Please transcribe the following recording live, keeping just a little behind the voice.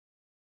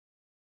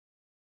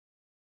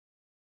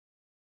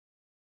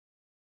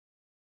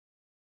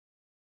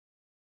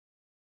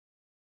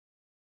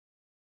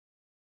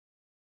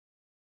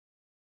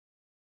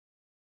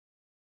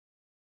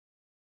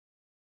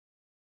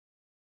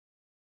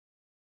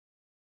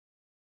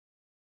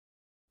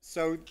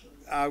So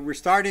we're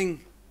starting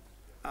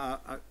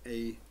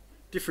a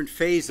different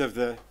phase of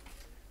the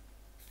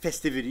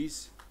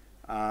festivities,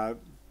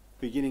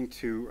 beginning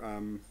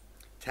to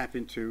tap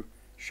into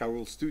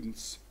Shaul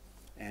students.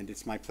 And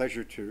it's my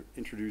pleasure to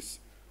introduce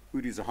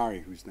Udi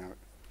Zohary, who's now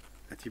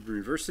at Hebrew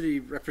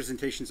University,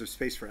 Representations of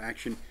Space for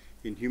Action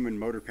in Human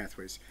Motor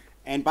Pathways.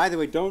 And by the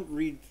way, don't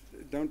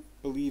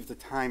believe the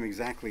time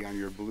exactly on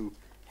your blue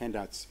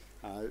handouts.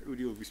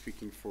 Udi will be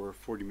speaking for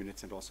 40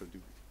 minutes and also do.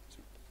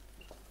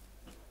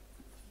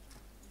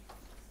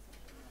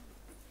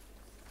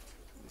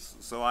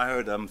 So I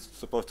heard I'm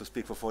supposed to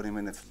speak for 40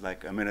 minutes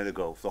like a minute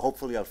ago. So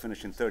hopefully I'll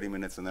finish in 30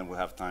 minutes and then we'll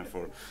have time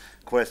for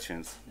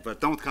questions. But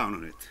don't count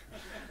on it.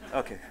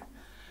 Okay.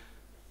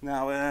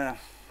 Now,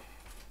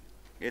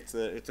 it's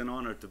an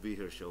honor to be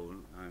here, Shaul.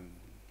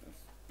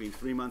 I've been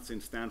 3 months in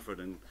Stanford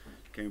and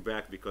came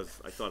back because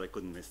I thought I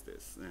couldn't miss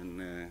this.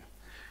 And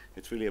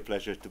it's really a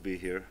pleasure to be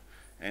here.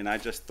 And I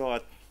just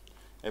thought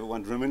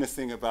everyone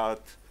reminiscing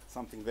about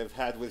something they've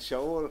had with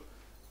Shaul,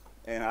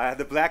 and I had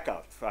a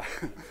blackout.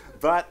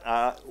 But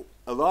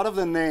a lot of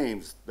the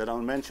names that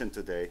I'll mention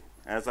today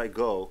as I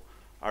go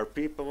are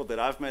people that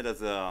I've met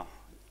as a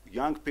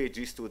young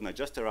PhD student. I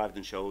just arrived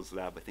in Shaul's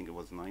lab, I think it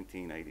was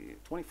 1980,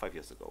 25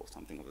 years ago,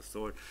 something of the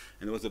sort.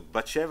 And it was a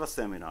Batsheva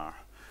seminar.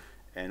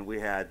 And we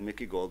had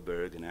Mickey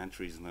Goldberg and Ann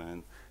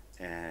Treisman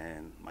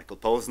and Michael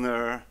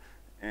Posner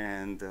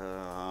and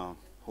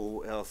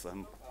who else?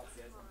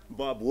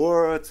 Bob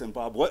Wirtz and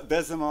Bob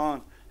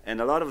Besemon. And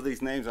a lot of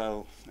these names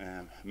I'll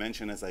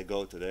mention as I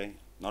go today.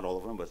 Not all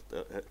of them, but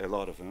a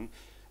lot of them.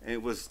 And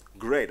it was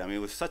great. I mean, it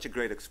was such a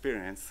great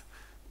experience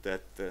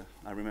that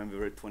I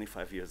remember it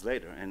 25 years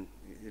later. And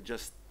it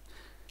just,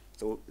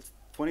 so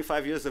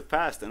 25 years have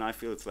passed, and I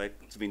feel it's like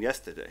it's been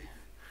yesterday.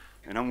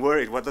 And I'm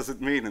worried, what does it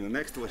mean in the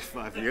next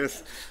 25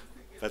 years?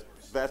 But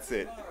that's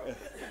it.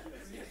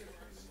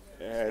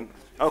 And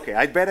okay,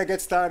 I'd better get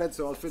started,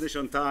 so I'll finish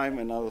on time,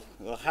 and I'll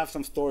have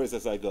some stories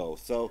as I go.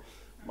 So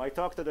my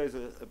talk today is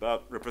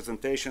about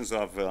representations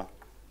of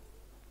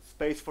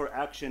space for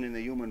action in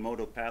the human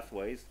modal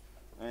pathways.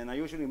 And I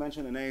usually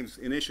mention the names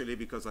initially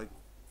because I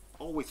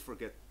always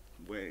forget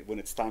when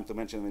it's time to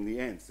mention them in the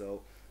end.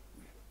 So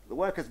the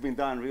work has been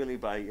done really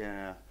by,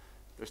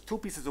 there's two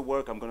pieces of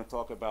work I'm going to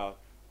talk about.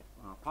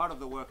 Part of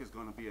the work is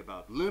going to be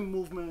about limb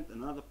movement,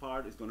 another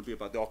part is going to be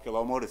about the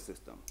oculomotor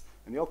system.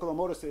 In the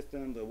oculomotor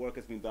system, the work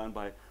has been done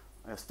by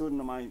a student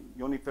of mine,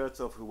 Yoni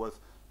Pertsov, who was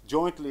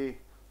jointly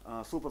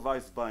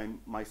supervised by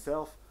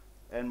myself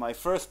and my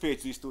first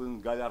PhD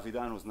student, Gali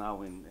Avidan, who's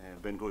now in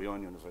Ben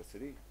Gurion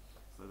University.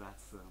 So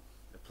that's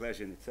a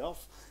pleasure in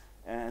itself.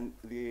 And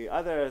the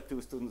other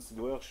two students,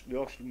 Lior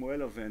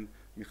Shmuelov and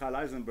Michal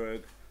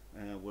Eisenberg,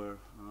 were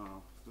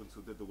students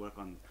who did the work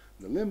on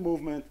the limb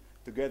movement,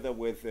 together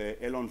with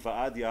Elon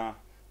Vaadia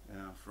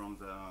from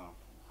the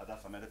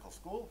Hadassah Medical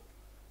School.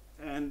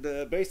 And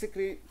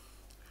basically,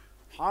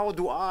 how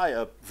do I,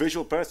 a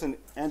visual person,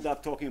 end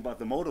up talking about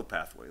the modal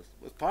pathways?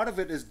 Well, part of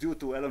it is due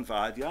to Elon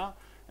Vaadia,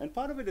 and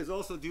part of it is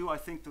also due, I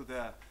think, to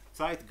the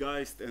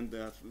zeitgeist and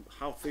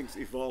how things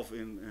evolve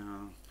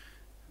in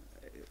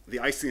the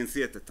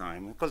ICNC at the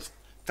time. Because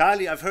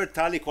Tali, I've heard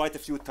Tali quite a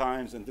few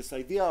times, and this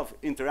idea of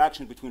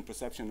interaction between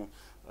perception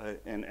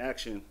and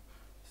action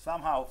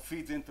somehow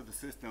feeds into the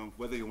system,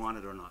 whether you want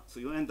it or not. So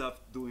you end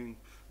up doing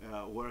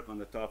work on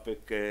the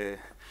topic,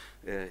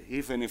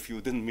 even if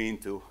you didn't mean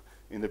to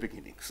in the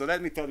beginning. So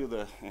let me tell you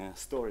the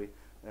story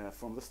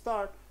from the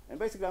start. And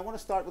basically, I want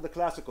to start with the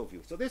classical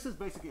view. So this is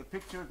basically a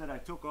picture that I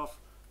took off.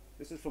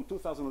 This is from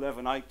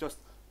 2011. I just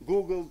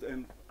Googled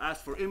and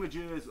asked for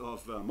images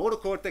of motor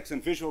cortex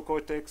and visual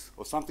cortex,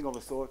 or something of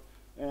the sort.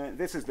 And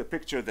this is the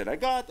picture that I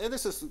got. And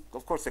this is,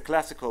 of course, a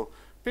classical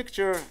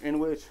picture in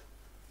which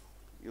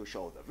you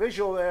show the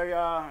visual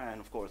area, and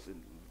of course,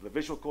 the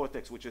visual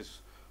cortex, which is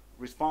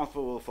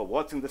responsible for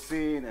what's in the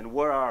scene and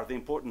where are the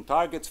important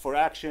targets for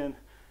action.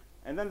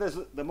 And then there's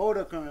the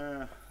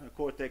motor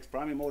cortex,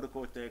 primary motor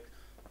cortex,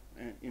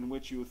 in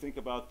which you think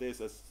about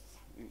this as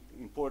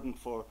important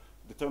for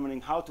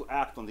determining how to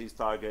act on these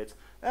targets.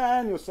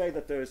 And you say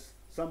that there's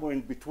somewhere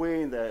in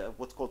between the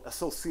what's called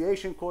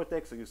association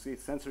cortex, so you see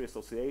sensory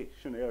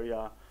association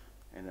area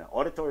and an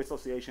auditory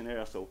association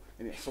area. So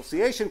in the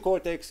association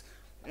cortex,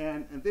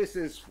 and this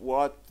is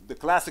what the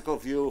classical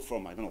view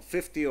from, I don't know,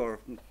 50 or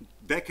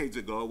decades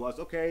ago was,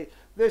 okay,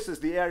 this is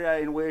the area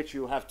in which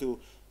you have to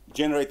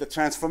generate the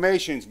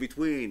transformations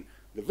between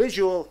the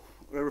visual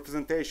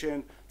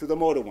representation to the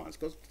motor ones.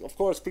 Because, of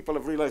course, people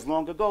have realized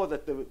long ago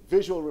that the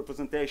visual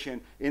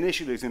representation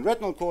initially is in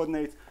retinal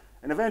coordinates,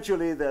 and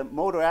eventually the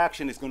motor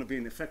action is going to be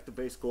in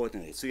effector-based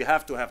coordinates. So you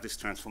have to have this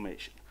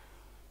transformation.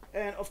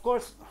 And, of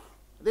course,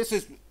 this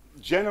is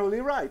generally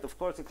right. Of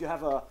course, if you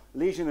have a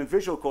lesion in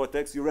visual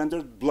cortex, you're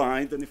rendered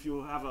blind, and if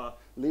you have a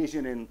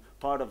lesion in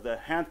part of the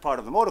hand part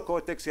of the motor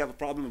cortex, you have a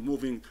problem of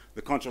moving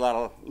the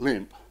contralateral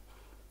limb.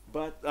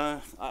 But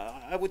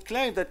I would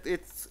claim that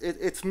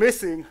it's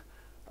missing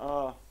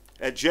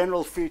a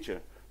general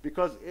feature,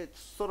 because it's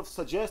sort of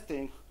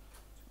suggesting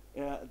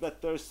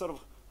that there's sort of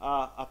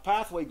a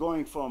pathway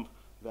going from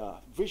the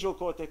visual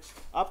cortex,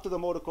 up to the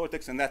motor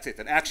cortex, and that's it,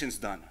 and action's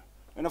done.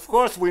 And of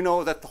course, we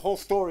know that the whole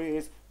story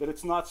is that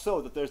it's not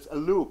so, that there's a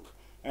loop,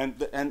 and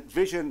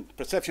vision,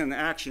 perception, and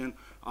action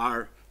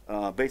are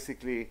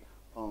basically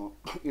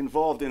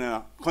involved in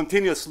a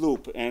continuous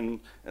loop, and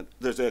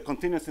there's a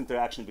continuous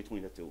interaction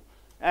between the two.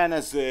 And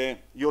as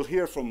you'll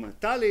hear from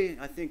Tali,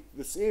 I think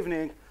this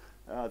evening,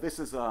 this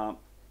is a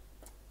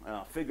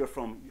figure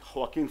from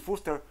Joaquin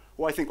Fuster,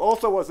 who I think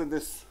also was in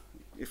this,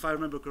 if I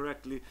remember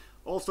correctly,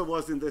 also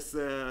was in this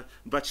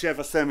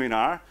Batsheva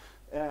seminar,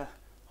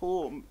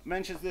 who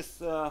mentions this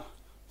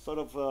sort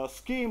of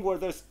scheme where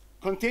there's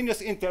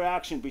continuous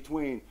interaction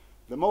between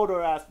the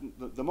motor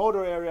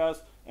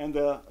areas and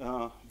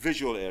the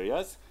visual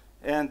areas.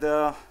 And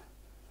of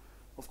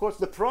course,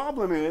 the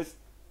problem is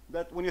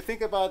that when you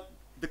think about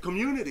the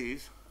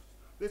communities,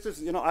 this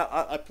is, you know,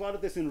 I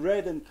plotted this in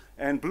red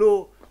and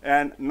blue,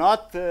 and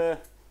not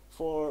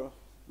for,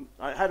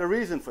 I had a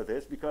reason for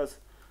this, because,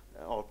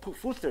 or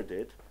Fuster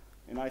did,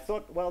 and I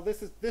thought, well,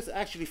 this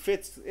actually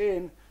fits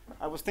in.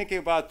 I was thinking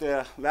about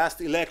the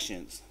last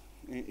elections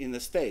in the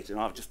States. You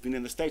know, I've just been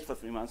in the States for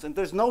 3 months, and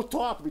there's no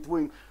talk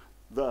between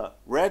the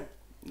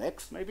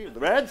rednecks, maybe, the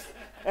reds,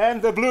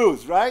 and the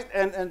blues, right?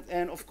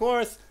 And of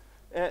course,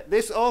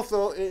 this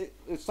also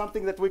is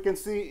something that we can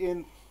see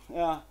in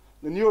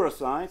the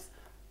neuroscience.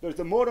 There's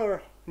a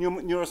motor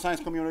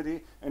neuroscience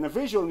community and a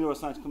visual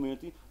neuroscience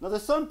community. Now,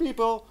 there's some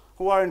people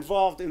who are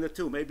involved in the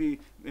two, maybe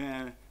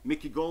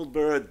Mickey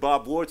Goldberg,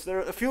 Bob Wurtz. There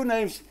are a few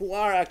names who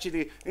are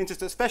actually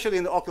interested, especially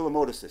in the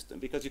oculomotor system,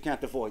 because you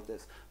can't avoid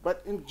this.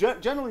 But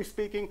generally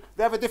speaking,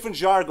 they have a different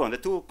jargon. The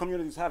two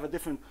communities have a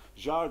different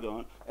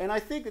jargon. And I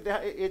think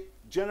that it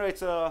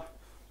generates a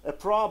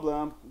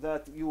problem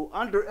that you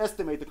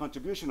underestimate the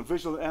contribution of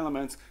visual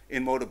elements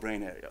in motor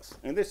brain areas.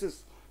 And this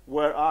is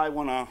where I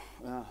want to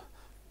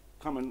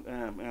come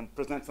and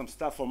present some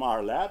stuff from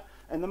our lab.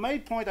 And the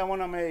main point I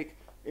want to make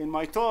in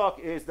my talk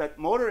is that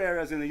motor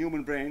areas in the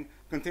human brain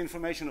contain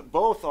information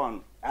both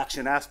on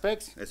action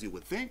aspects, as you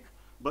would think,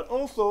 but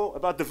also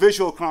about the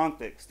visual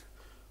context.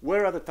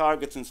 Where are the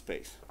targets in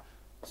space?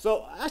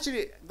 So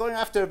actually, going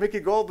after Mickey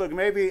Goldberg,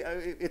 maybe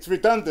it's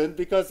redundant,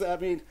 because, I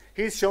mean,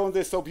 he's shown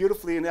this so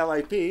beautifully in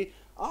LIP.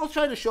 I'll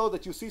try to show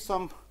that you see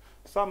some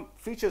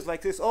features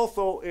like this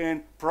also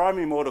in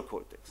primary motor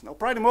cortex. Now,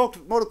 primary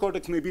motor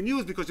cortex may be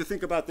used because you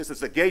think about this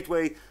as a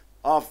gateway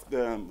of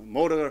the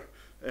motor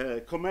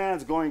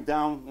commands going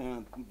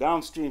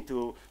downstream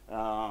to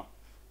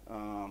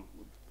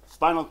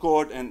spinal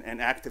cord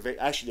and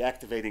actually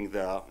activating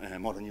the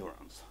motor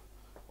neurons,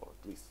 or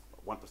at least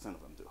 1%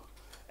 of them do.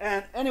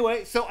 And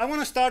anyway, so I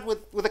want to start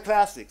with the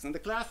classics. And the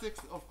classics,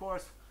 of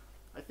course,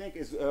 I think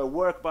is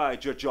work by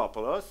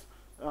Georgopoulos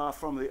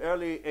from the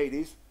early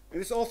 80s.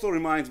 And this also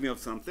reminds me of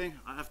something.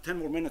 I have 10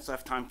 more minutes. I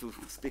have time to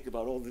speak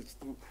about all this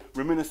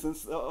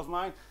reminiscence of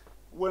mine.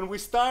 When we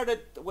started,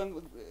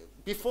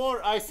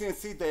 before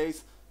ICNC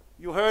days,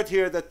 you heard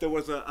here that there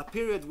was a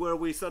period where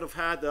we sort of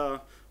had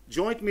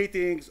joint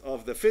meetings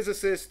of the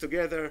physicists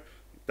together.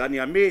 Dani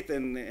Amit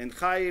and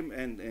Chaim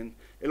and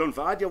Elon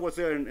Vaadia was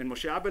there, and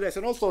Moshe Abeles,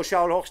 and also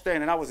Shaul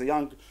Hochstein, and I was a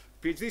young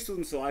PhD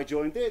student, so I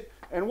joined it.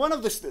 And one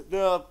of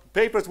the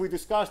papers we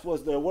discussed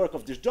was the work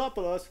of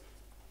Georgopoulos,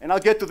 and I'll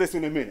get to this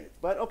in a minute.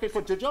 But okay,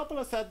 so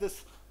Georgopoulos had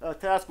this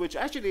task, which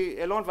actually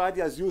Elon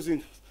Vaadia is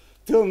using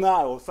till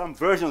now, or some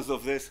versions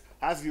of this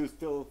has used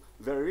till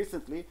very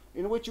recently,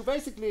 in which you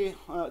basically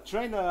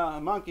train a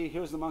monkey.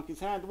 Here's the monkey's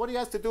hand. What he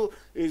has to do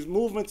is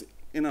movements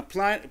in a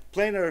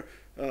planar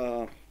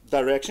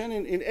direction,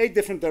 in 8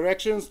 different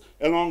directions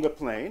along the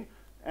plane.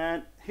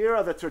 And here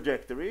are the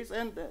trajectories.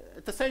 And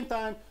at the same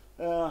time,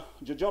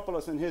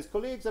 Georgopoulos and his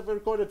colleagues have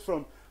recorded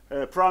from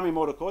primary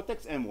motor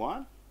cortex,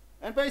 M1.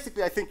 And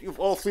basically, I think you've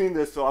all seen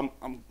this, so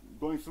I'm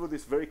going through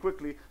this very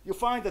quickly. You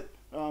find that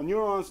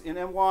neurons in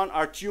M1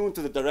 are tuned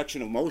to the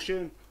direction of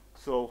motion.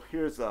 So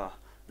here's the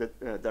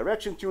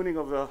direction tuning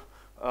of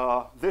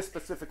this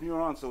specific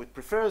neuron. So it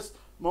prefers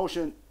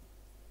motion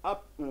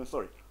up,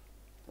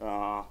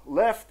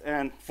 left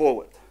and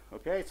forward.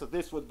 Okay, so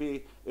this would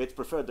be its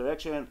preferred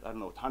direction, I don't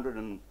know,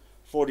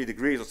 140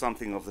 degrees or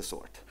something of the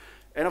sort.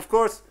 And of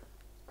course,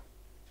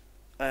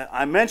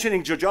 I'm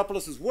mentioning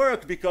Georgopoulos'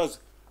 work because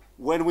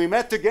when we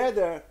met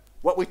together,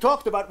 what we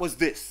talked about was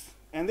this.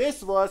 And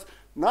this was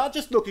not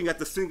just looking at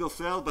the single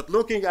cell, but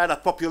looking at a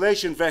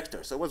population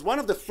vector. So it was one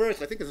of the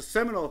first, I think it's a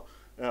seminal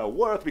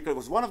work, because it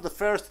was one of the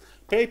first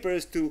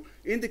papers to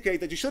indicate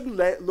that you shouldn't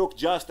look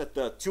just at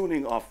the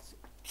tuning of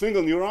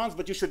single neurons,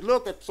 but you should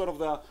look at sort of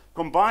the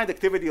combined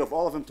activity of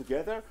all of them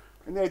together.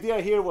 And the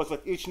idea here was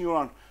that each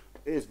neuron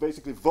is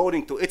basically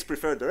voting to its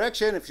preferred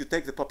direction. If you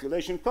take the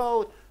population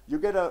code, you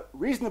get a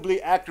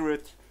reasonably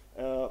accurate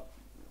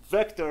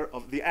vector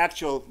of the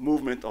actual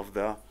movement of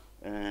the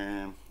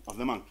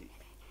monkey.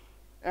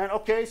 And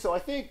okay, so I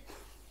think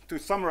to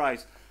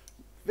summarize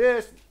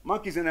this,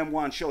 monkeys in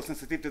M1 show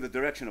sensitivity to the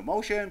direction of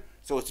motion,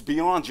 so it's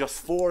beyond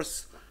just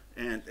force,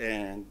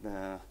 and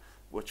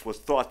which was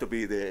thought to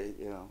be the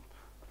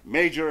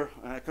major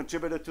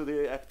contributor to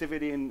the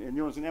activity in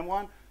neurons in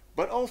M1.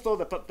 but also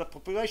the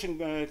population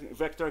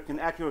vector can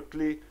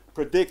accurately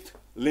predict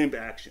limb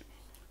action.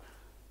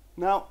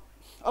 Now,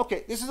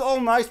 okay, this is all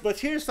nice, but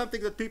here's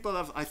something that people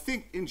have, I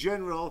think, in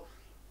general,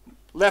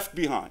 left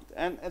behind.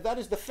 And that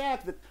is the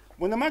fact that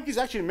when the monkey is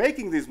actually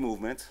making these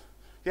movements,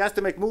 he has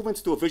to make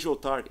movements to a visual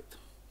target.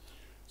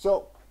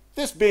 So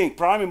this being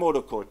primary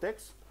motor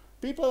cortex,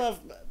 people have,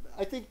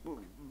 I think,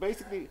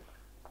 basically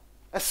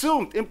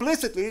assumed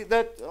implicitly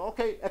that,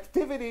 okay,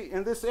 activity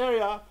in this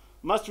area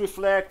must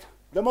reflect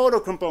the motor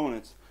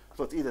components.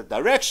 So it's either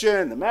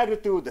direction, the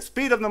magnitude, the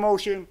speed of the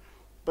motion,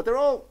 but they're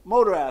all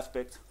motor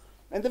aspects,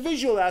 and the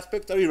visual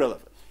aspects are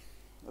irrelevant,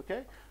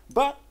 okay?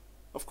 But,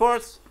 of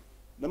course,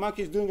 the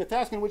monkey is doing a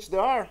task in which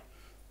there are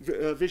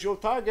visual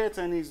targets,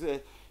 and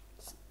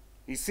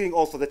he's seeing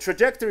also the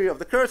trajectory of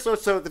the cursor,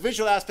 so the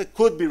visual aspect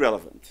could be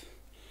relevant.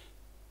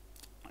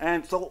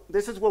 And so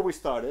this is where we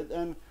started,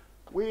 and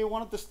we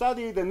wanted to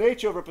study the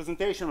nature of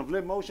representation of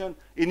limb motion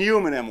in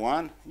human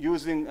M1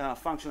 using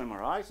functional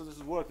MRI. So this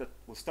is work that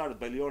was started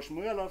by Lior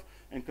Shmuelov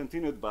and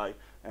continued by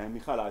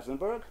Michal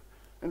Eisenberg.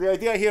 And the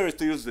idea here is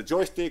to use the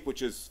joystick,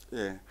 which is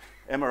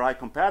MRI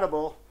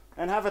compatible,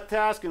 and have a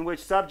task in which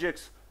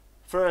subjects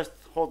first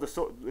hold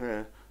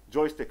the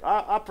joystick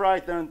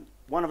upright, then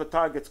one of the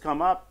targets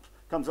comes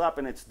up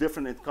and it's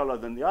different in color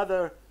than the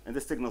other, and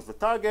this signals the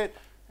target.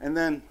 And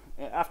then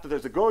after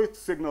there's a go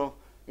signal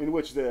in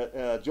which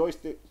the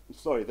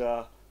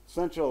the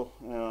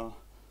central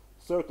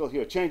circle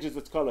here changes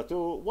its color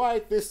to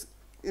white, this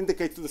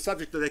indicates to the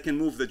subject that they can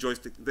move the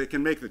joystick, they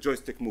can make the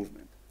joystick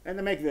movement. And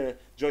they make the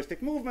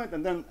joystick movement,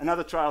 and then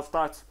another trial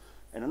starts,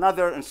 and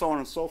another, and so on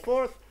and so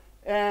forth.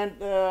 And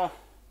so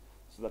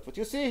that's what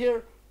you see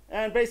here.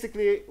 And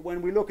basically,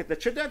 when we look at the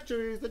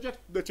trajectories,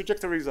 the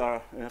trajectories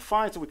are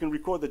fine, so we can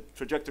record the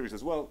trajectories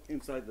as well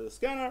inside the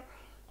scanner.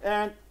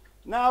 And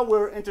now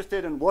we're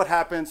interested in what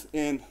happens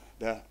in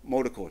the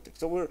motor cortex.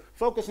 So we're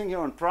focusing here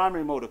on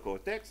primary motor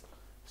cortex.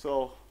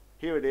 So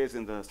here it is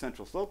in the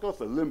central sulcus,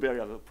 the limb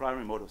area of the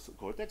primary motor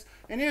cortex.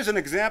 And here's an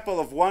example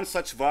of one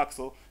such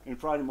voxel in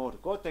primary motor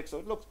cortex. So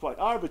it looks quite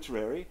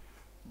arbitrary.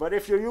 But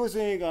if you're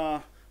using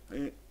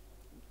the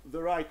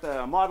right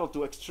model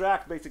to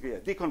extract basically a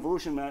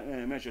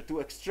deconvolution measure to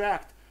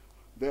extract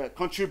the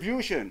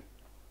contribution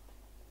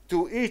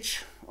to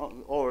each,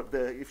 or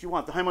if you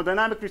want, the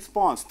hemodynamic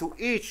response to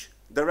each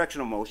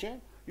direction of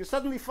motion, you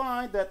suddenly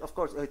find that, of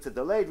course, it's a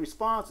delayed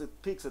response.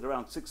 It peaks at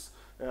around 6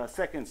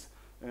 seconds.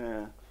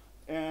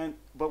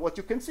 But what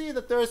you can see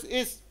that there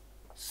is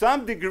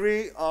some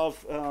degree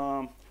of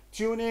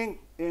tuning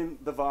in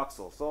the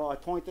voxel. So I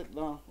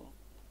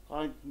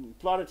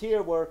plotted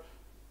here where,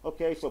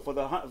 okay, so for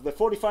the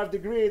 45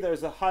 degree,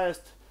 there's a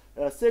highest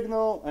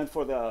signal, and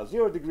for the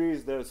 0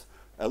 degrees, there's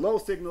a low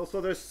signal.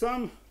 So there's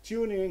some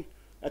tuning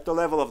at the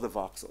level of the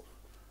voxel.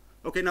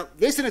 Okay, now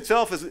this in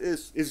itself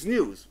is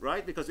news,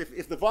 right? Because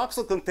if the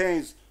voxel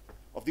contains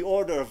of the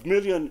order of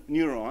million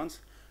neurons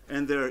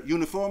and they're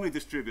uniformly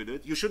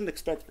distributed, you shouldn't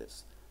expect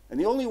this. And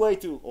the only way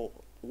to, or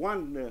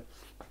one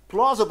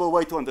plausible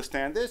way to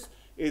understand this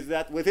is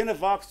that within a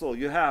voxel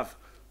you have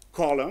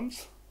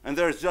columns, and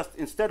there's just,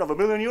 instead of a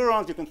million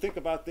neurons, you can think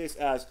about this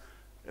as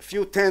a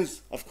few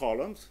tens of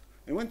columns.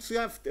 And once you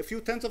have a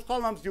few tens of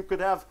columns, you could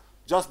have,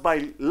 just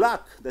by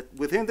luck, that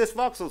within this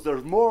voxels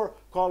there's more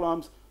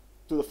columns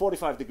to the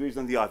 45 degrees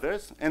than the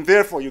others, and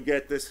therefore you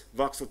get this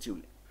voxel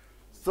tuning.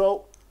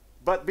 So,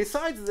 but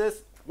besides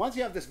this, once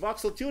you have this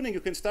voxel tuning, you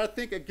can start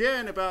thinking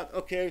again about,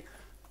 okay,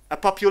 a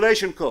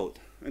population code.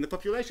 And the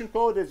population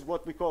code is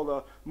what we call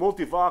a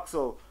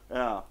multivoxel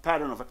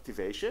pattern of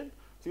activation.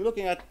 So you're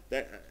looking at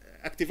the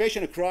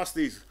activation across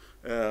these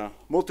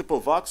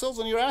multiple voxels,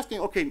 and you're asking,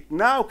 okay,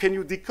 now can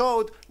you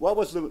decode what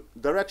was the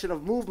direction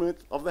of movement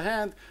of the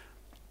hand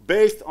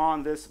based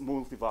on this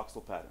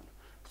multivoxel pattern?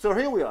 So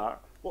here we are.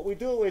 What we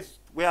do is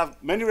we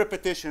have many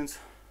repetitions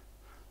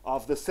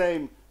of the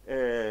same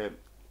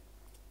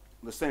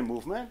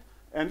movement,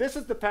 and this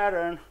is the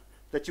pattern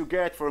that you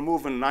get for a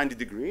movement 90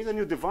 degrees, and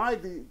you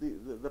divide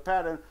the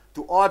pattern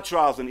to odd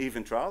trials and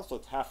even trials, so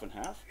it's half and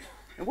half.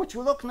 And what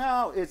you look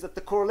now is at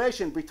the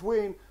correlation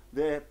between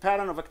the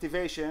pattern of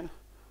activation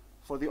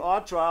for the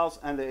odd trials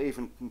and the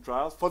even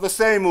trials for the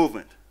same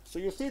movement. So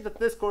you see that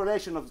this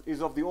correlation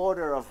is of the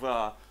order of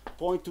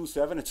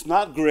 0.27. It's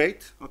not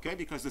great, okay,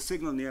 because the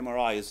signal in the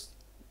MRI is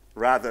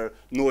rather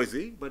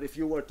noisy. But if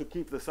you were to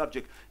keep the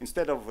subject,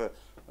 instead of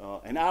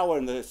an hour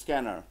in the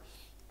scanner,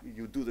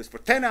 you do this for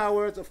 10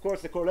 hours, of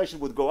course, the correlation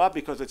would go up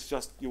because it's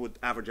just, you would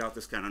average out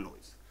the scanner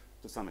noise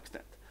to some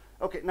extent.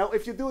 Okay, now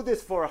if you do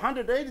this for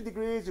 180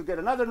 degrees, you get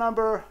another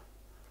number.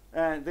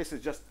 And this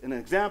is just an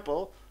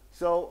example.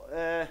 So,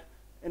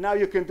 and now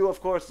you can do, of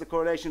course, the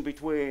correlation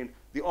between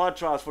the odd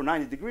trials for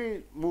 90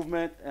 degree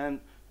movement and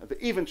the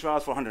even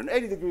trials for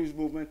 180 degrees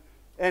movement.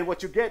 And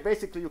what you get,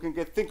 basically, you can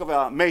think of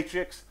a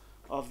matrix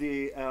of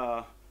the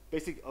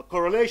basic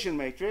correlation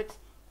matrix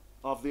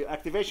of the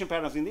activation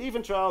patterns in the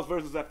even trials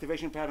versus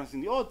activation patterns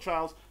in the odd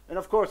trials. And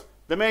of course,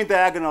 the main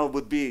diagonal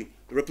would be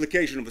the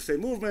replication of the same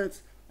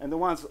movements, and the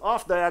ones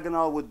off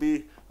diagonal would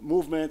be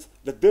movements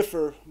that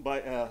differ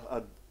by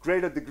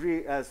greater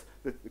degree as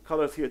the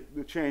colors here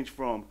change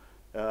from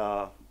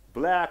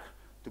black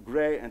to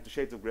gray and to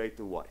shades of gray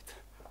to white.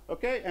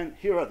 Okay, and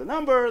here are the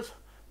numbers,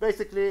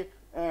 basically,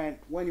 and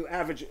when you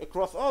average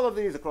across all of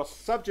these, across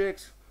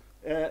subjects,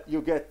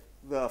 you get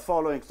the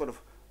following sort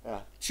of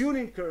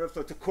tuning curve.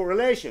 So it's a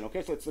correlation,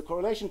 okay? So it's the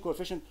correlation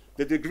coefficient,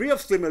 the degree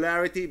of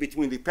similarity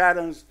between the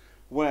patterns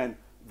when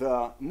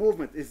the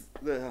movement is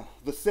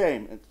the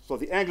same. And so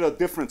the angular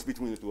difference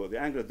between the two, or the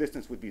angular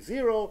distance would be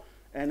 0,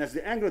 and as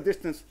the angular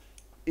distance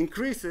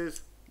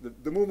increases,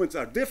 the movements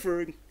are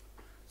differing.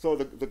 So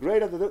the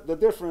greater the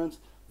difference,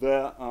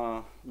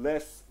 the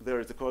less there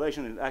is a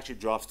correlation, and it actually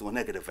drops to a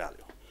negative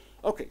value.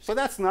 Okay, so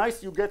that's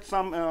nice. You get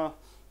some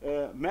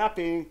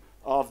mapping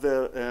of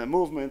the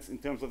movements in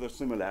terms of their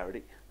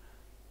similarity.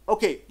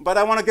 Okay, but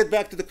I want to get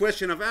back to the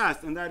question I've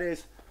asked, and that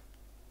is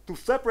to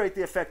separate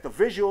the effect of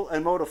visual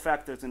and motor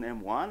factors in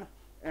M1.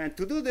 And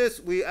to do this,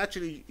 we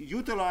actually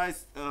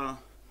utilized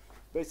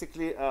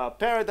basically a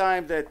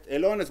paradigm that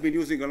Elon has been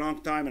using a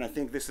long time, and I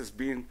think this has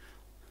been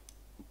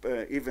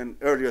even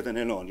earlier than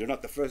Elon. You're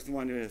not the first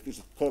one. This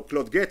is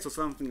Claude Getz or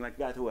something like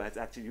that who has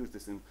actually used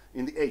this in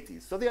the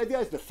 80s. So the idea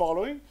is the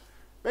following.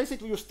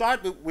 Basically, you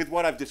start with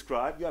what I've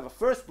described. You have a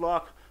first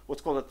block,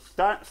 what's called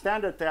a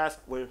standard task,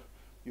 where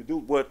you do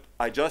what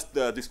I just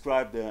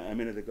described a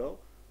minute ago.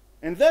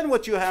 And then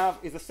what you have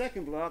is a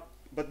second block,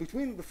 but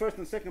between the first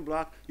and second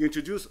block, you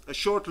introduce a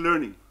short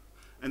learning.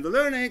 And the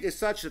learning is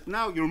such that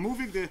now you're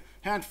moving the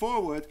hand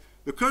forward.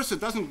 The cursor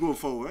doesn't go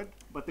forward,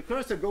 but the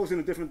cursor goes in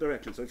a different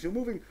direction. So if you're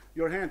moving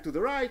your hand to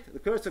the right, the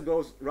cursor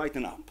goes right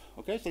and up.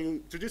 Okay, so you're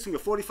introducing a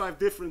 45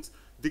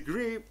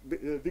 degree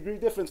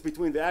difference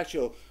between the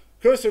actual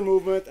cursor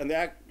movement and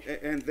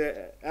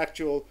the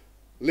actual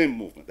limb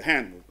movement, the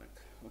hand movement.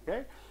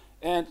 Okay,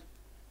 and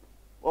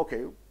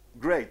okay,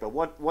 great. But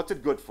what's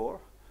it good for?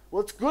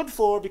 Well, it's good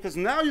for because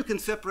now you can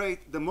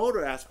separate the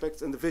motor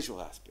aspects and the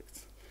visual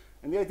aspects.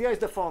 And the idea is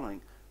the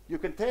following: you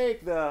can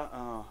take the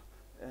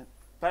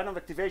pattern of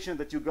activation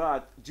that you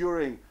got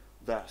during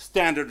the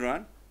standard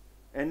run,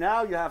 and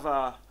now you have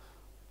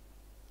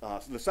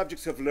the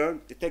subjects have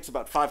learned. It takes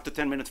about 5 to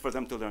 10 minutes for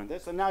them to learn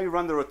this, and now you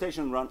run the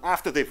rotation run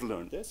after they've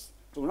learned this.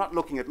 So we're not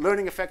looking at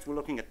learning effects; we're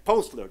looking at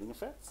post-learning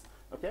effects.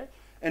 Okay,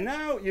 and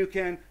now you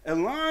can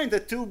align the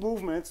two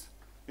movements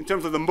in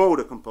terms of the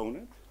motor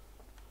component,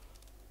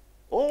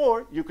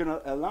 or you can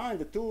align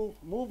the two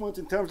movements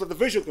in terms of the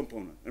visual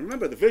component. And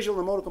remember, the visual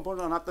and the motor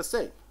component are not the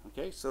same.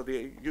 Okay, so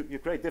you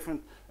create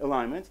different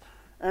alignments.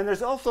 And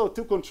there's also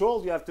two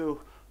controls you have to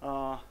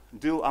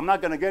do. I'm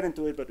not going to get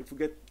into it, but if we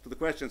get to the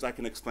questions, I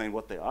can explain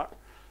what they are.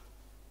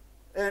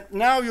 And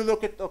now you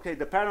look at, okay,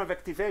 the pattern of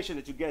activation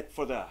that you get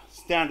for the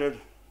standard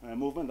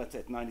movement, that's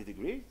at 90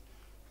 degrees.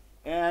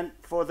 And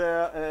for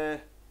the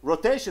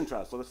rotation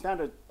trial, so the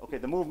standard, okay,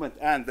 the movement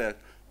and the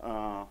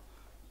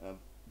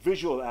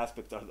visual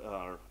aspects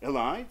are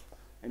aligned.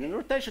 And in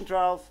rotation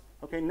trials,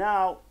 okay,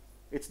 now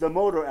it's the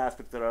motor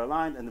aspects that are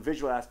aligned and the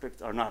visual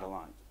aspects are not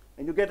aligned.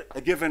 And you get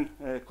a given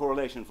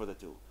correlation for the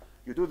two.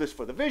 You do this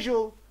for the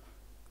visual,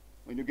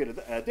 when you get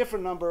a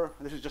different number.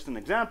 This is just an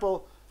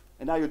example.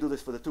 And now you do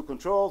this for the two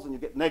controls, and you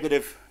get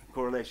negative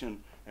correlation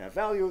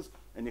values.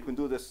 And you can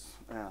do this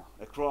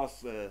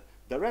across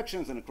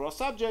directions and across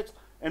subjects.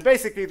 And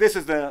basically, this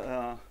is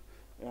the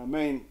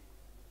main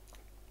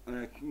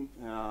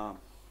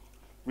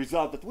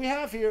result that we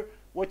have here.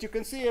 What you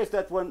can see is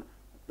that when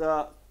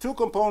the two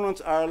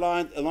components are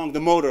aligned along the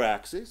motor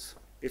axis,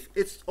 if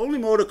it's only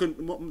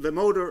the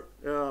motor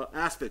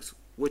aspects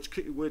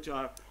which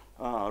are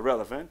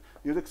relevant,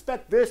 you'd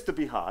expect this to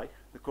be high.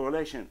 The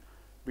correlation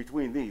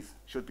between these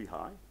should be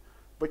high.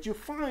 But you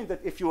find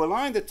that if you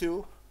align the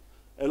two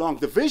along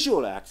the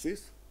visual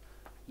axis,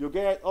 you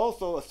get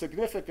also a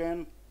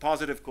significant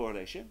positive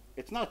correlation.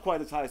 It's not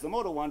quite as high as the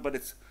motor one, but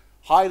it's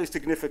highly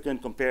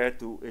significant compared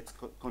to its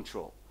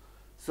control.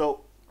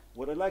 So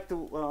what I'd like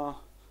to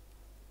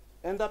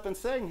end up in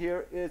saying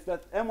here is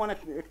that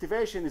M1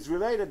 activation is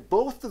related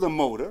both to the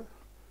motor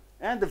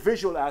and the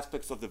visual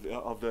aspects of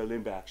the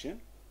limb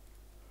action.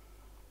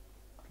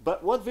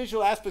 But what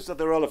visual aspects are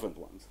the relevant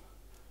ones?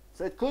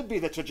 So it could be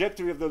the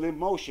trajectory of the limb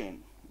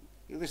motion.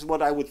 This is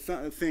what I would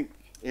think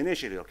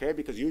initially, okay?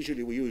 Because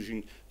usually we're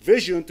using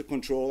vision to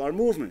control our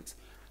movements.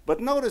 But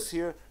notice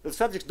here, the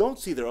subjects don't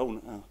see their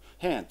own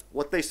hand.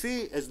 What they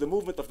see is the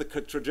movement of the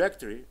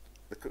trajectory,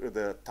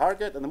 the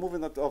target, and the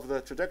movement of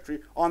the trajectory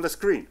on the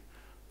screen.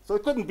 So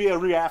it couldn't be a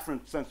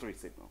reafferent sensory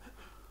signal.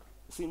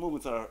 The scene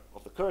movements are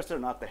of the cursor,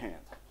 not the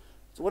hand.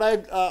 So what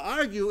I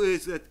argue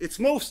is that it's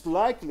most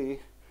likely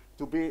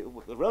to be,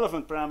 the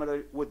relevant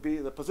parameter would be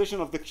the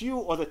position of the cue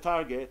or the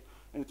target,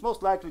 and it's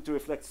most likely to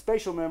reflect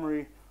spatial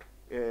memory,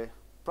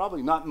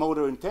 probably not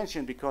motor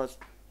intention, because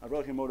I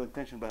wrote here motor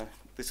intention, but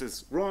this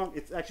is wrong.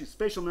 It's actually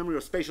spatial memory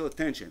or spatial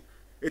attention.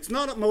 It's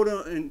not a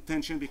motor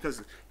intention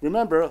because,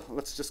 remember,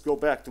 let's just go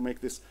back to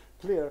make this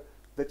clear,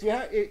 that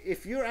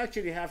if you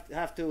actually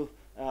have to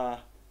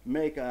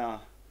make a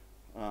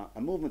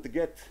movement to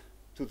get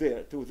to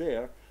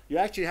there, you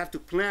actually have to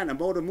plan a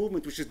motor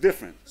movement which is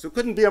different. So it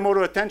couldn't be a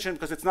motor attention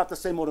because it's not the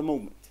same motor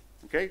movement.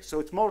 Okay, so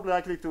it's more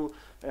likely to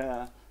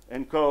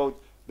encode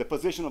the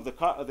position of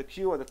the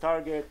cue or the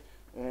target,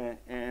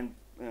 and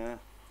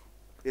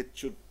it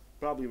should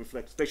probably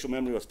reflect spatial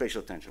memory or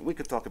spatial attention. We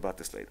could talk about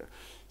this later.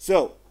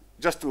 So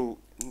just to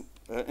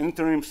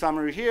interim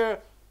summary here,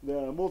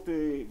 the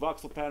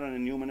multi-voxel pattern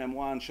in human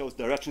M1 shows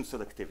direction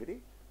selectivity,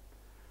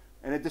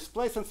 and it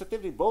displays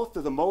sensitivity both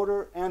to the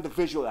motor and the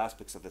visual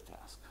aspects of the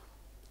task.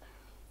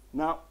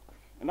 Now,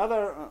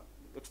 another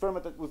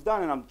experiment that was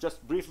done, and I'll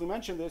just briefly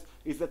mention this,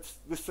 is that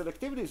this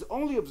selectivity is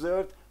only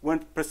observed when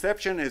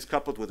perception is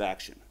coupled with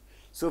action.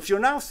 So if you're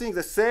now seeing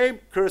the same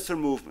cursor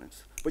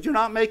movements, but you're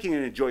not making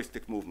any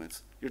joystick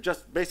movements, you're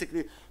just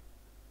basically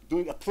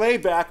doing a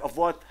playback of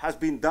what has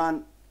been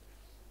done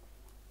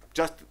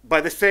just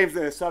by the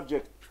same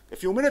subject a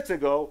few minutes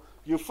ago,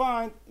 you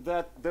find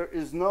that there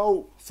is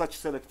no such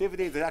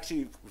selectivity. There's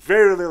actually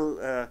very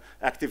little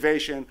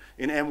activation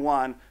in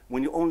M1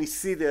 when you only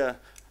see the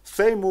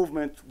same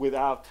movement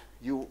without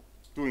you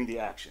doing the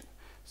action.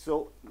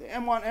 So the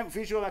M1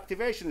 visual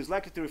activation is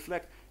likely to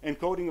reflect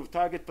encoding of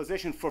target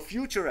position for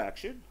future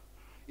action,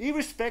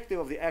 irrespective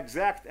of the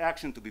exact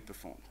action to be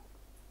performed.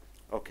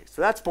 Okay,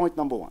 so that's point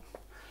number one.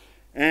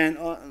 And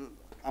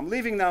I'm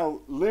leaving now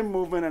limb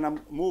movement, and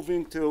I'm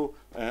moving to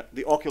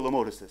the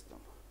oculomotor system.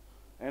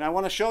 And I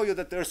want to show you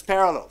that there's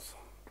parallels.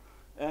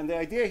 And the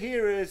idea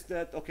here is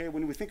that, okay,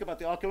 when we think about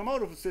the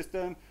oculomotor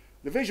system,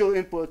 the visual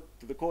input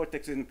to the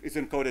cortex is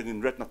encoded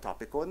in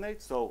retinotopic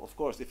coordinates. So, of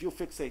course, if you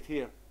fixate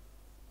here,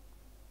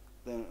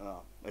 then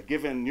a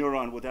given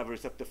neuron would have a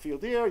receptive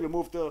field here. You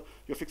move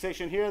your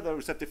fixation here, the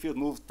receptive field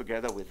moves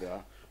together with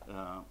the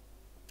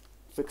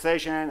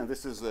fixation, and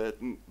this is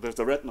there's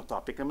a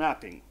retinotopic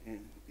mapping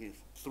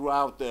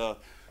throughout the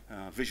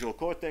visual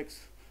cortex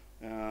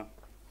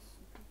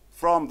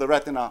from the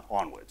retina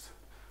onwards.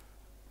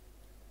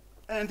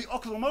 And the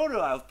oculomotor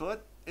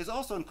output is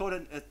also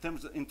encoded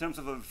in terms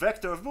of a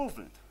vector of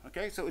movement.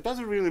 Okay, so it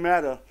doesn't really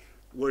matter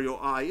where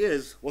your eye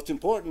is. What's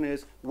important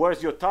is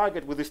where's your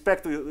target with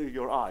respect to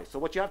your eye. So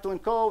what you have to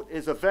encode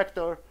is a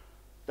vector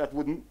that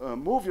would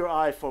move your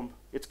eye from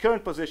its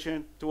current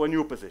position to a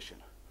new position.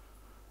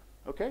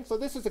 Okay, so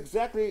this is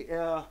exactly,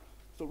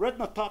 so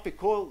retinotopic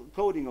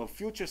coding of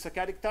future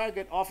saccadic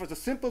target offers a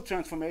simple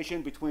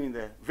transformation between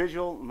the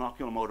visual and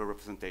oculomotor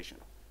representation.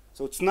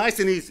 So it's nice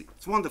and easy.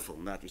 It's wonderful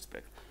in that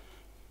respect.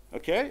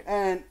 Okay,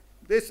 and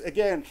this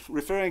again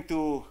referring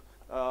to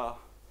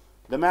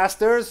the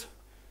masters.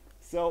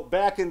 So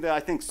back in the, I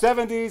think,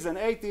 70s and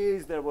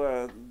 80s, there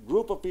were a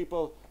group of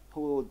people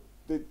who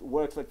did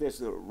works like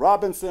this: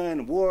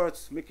 Robinson,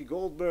 Wirtz, Mickey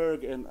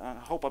Goldberg, and I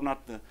hope I'm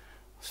not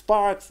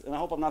Sparks, and I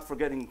hope I'm not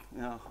forgetting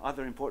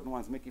other important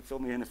ones. Mickey, fill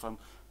me in if I'm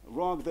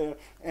wrong there.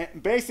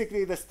 And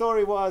basically, the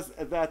story was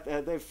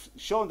that they've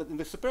shown that in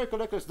the superior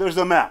collectors there's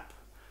a map,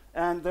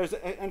 and there's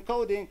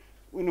encoding.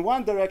 In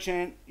one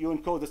direction, you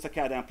encode the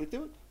saccade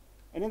amplitude,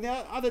 and in the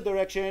other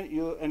direction,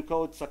 you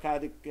encode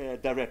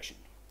saccadic direction.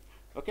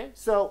 Okay,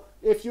 so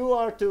if you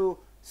are to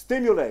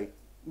stimulate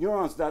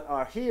neurons that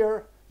are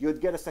here,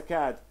 you'd get a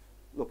saccade.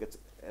 Look, it's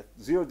at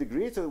 0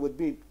 degrees, so it would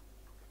be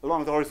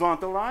along the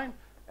horizontal line.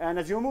 And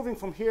as you're moving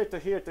from here to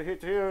here to here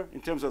to here,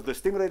 in terms of the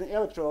stimulating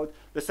electrode,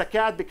 the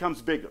saccade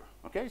becomes bigger.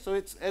 Okay, so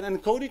it's an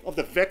encoding of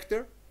the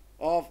vector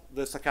of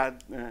the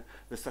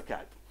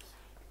saccade.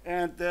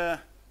 And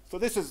so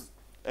this is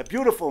a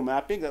beautiful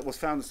mapping that was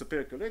found in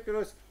superior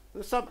colliculus.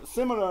 There's some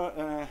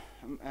similar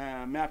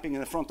mapping in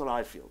the frontal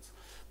eye fields.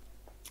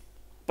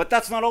 But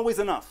that's not always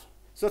enough.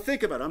 So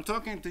think about it. I'm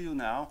talking to you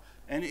now,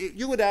 and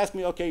you would ask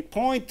me, okay,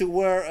 point to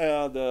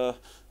where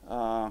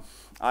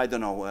I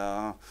don't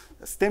know,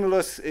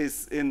 stimulus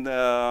is in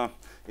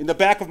the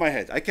back of my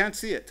head. I can't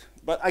see it,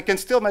 but I can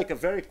still make a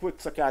very quick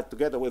saccade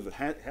together with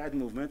head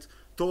movements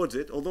towards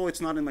it, although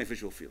it's not in my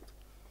visual field.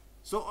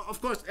 So,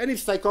 of course, any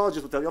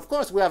psychologist will tell you, of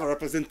course, we have a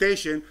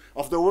representation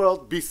of the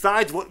world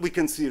besides what we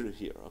can see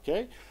here,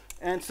 okay?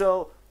 And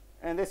so,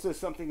 and this is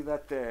something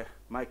that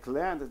Mike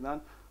Land has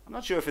done. I'm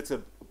not sure if it's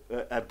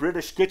a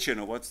British kitchen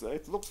or what's,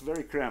 it looks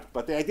very cramped,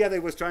 but the idea that he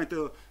was trying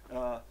to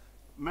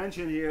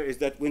mention here is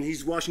that when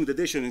he's washing the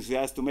dishes, he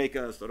has to make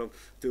a sort of,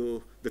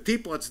 the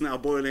teapot's now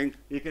boiling,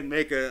 he can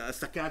make a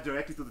saccade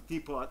directly to the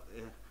teapot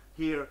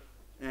here,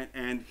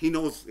 and he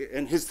knows,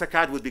 and his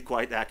saccade would be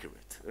quite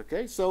accurate,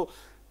 okay? So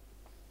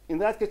in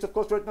that case, of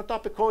course,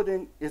 retinotopic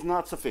coding is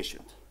not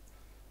sufficient.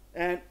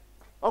 And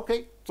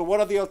okay, so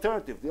what are the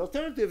alternatives? The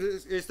alternative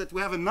is that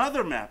we have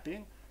another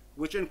mapping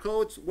which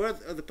encodes where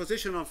the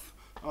position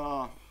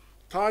of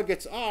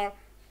targets are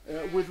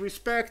with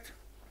respect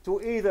to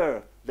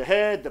either the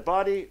head, the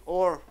body,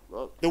 or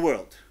the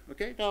world.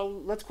 Okay, now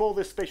let's call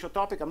this spatial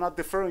topic. I'm not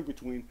differing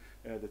between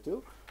the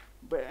two.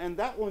 And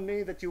that would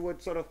mean that you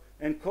would sort of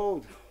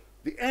encode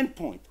the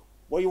endpoint,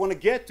 where you want to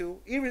get to,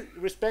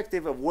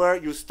 irrespective of where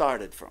you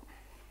started from.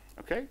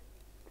 Okay?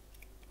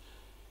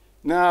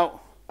 Now,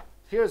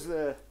 here's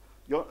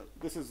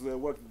this is the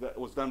work that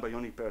was done by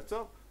Yoni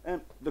Perceptual.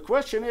 And the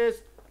question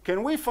is,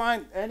 can we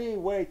find any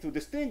way to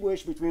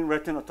distinguish between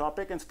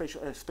retinotopic and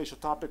spatial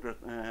topic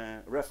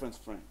reference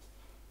frames?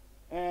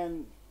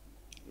 And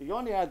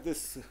Yoni had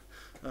this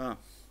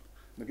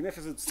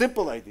magnificent,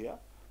 simple idea.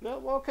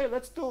 Well, okay,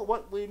 let's do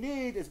what we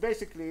need is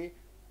basically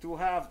to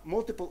have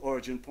multiple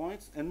origin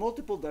points and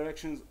multiple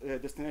directions,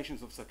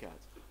 destinations of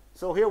saccades.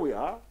 So here we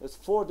are. There's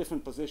 4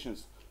 different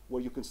positions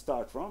where you can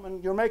start from,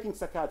 and you're making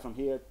saccade from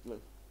here.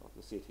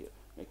 Let's see it here.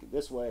 Make it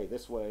this way,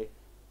 this way,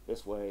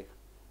 this way,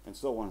 and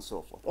so on and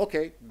so forth.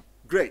 Okay,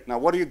 great. Now,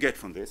 what do you get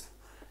from this?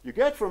 You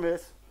get from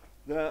this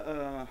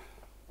the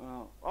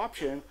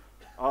option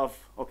of,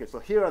 okay, so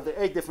here are the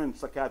 8 different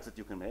saccades that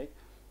you can make.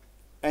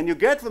 And you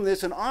get from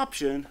this an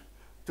option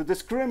to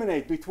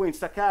discriminate between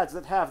saccades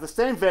that have the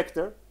same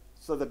vector.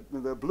 So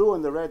the blue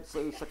and the red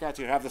saccades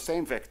here have the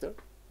same vector.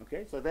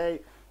 Okay, so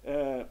they,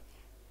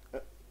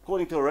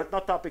 according to a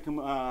retnotopic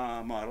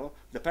model,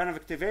 the pattern of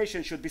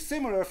activation should be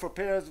similar for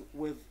pairs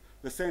with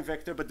the same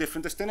vector but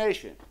different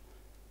destination.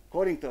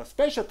 According to a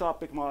spatial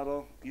topic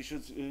model, you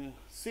should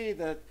see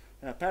that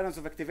patterns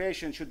of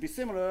activation should be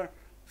similar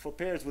for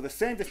pairs with the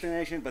same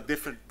destination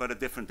but a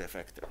different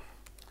vector.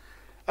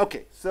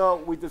 Okay, so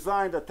we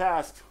designed a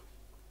task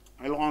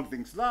along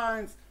these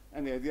lines,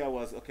 and the idea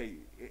was, okay,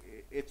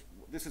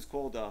 this is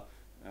called a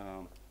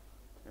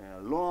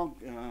long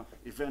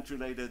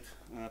event-related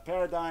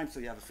paradigm. So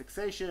you have a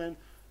fixation,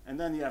 and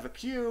then you have a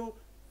queue,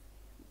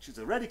 which is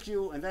a ready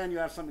queue, and then you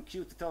have some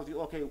queue to tell you,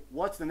 okay,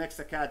 what's the next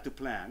saccade to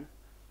plan?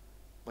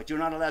 But you're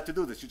not allowed to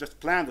do this. You just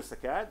plan the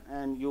saccade,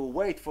 and you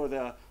wait for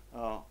the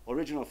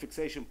original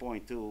fixation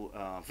point to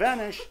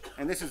vanish,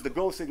 and this is the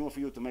go signal for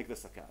you to make the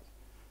saccade.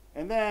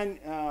 And then,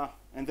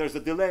 and there's a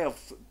delay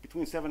of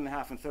between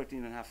 7.5 and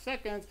 13.5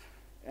 seconds,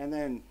 and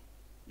then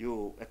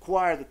you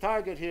acquire the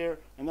target here,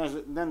 and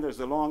then there's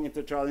a long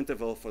intertrial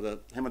interval for the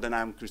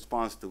hemodynamic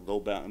response to go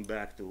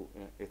back to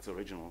its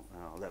original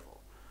level.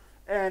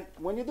 And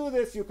when you do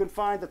this, you can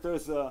find that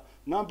there's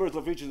numbers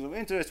of regions of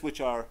interest which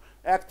are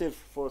active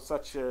for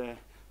such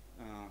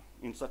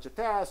in such a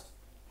task,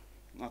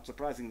 not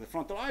surprising, the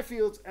frontal eye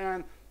fields,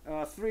 and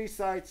 3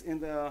 sites in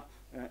the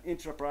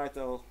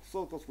intraparietal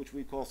sulcus, which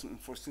we call,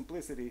 for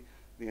simplicity,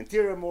 the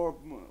anterior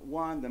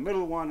one, the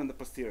middle one, and the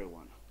posterior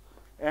one.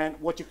 And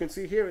what you can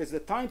see here is the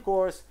time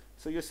course.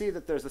 So you see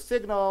that there's a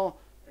signal,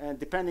 and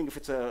depending if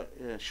it's a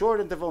short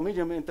interval,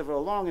 medium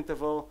interval, long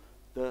interval,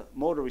 the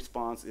motor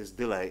response is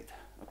delayed.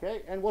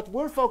 Okay? And what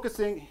we're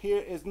focusing here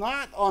is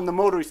not on the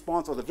motor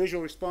response or the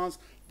visual response,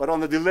 but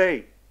on the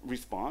delay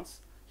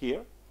response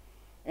here.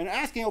 And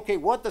asking, okay,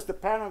 what is the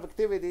pattern of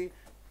activity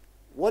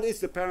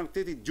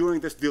during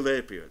this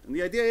delay period? And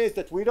the idea is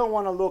that we don't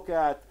want to look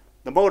at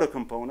the motor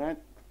component.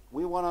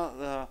 We want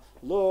to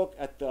look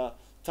at the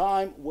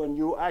time when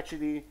you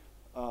actually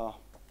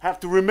have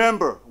to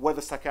remember where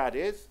the saccade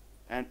is,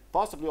 and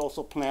possibly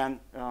also plan,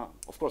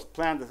 of course,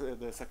 plan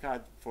the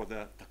saccade for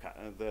the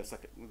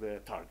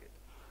target.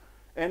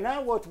 And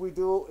now what we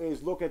do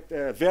is look at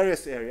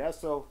various areas.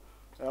 So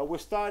we're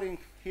starting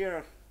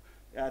here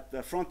at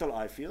the frontal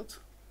eye field.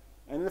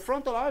 And in the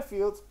frontal eye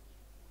field,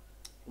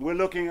 we're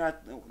looking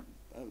at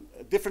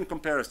different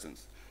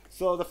comparisons.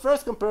 So the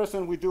first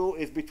comparison we do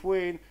is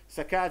between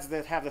saccades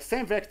that have the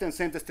same vector and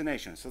same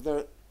destination. So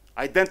they're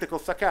identical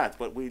saccades,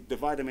 but we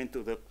divide them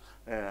into the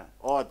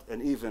odd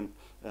and even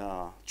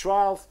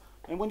trials.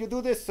 And when you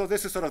do this, so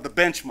this is sort of the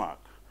benchmark.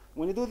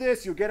 When you do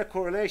this, you get a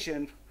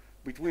correlation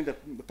between the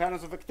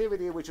patterns of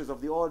activity, which is of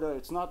the order,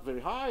 it's not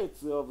very high,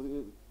 it's of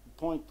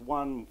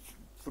 0.13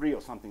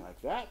 or something like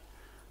that.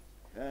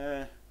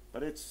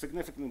 But it's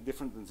significantly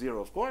different than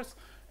 0, of course.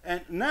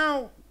 And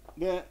now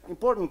the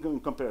important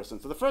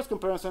comparison. So the first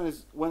comparison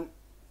is when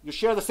you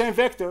share the same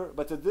vector,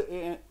 but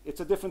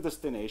it's a different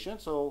destination.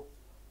 So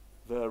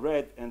the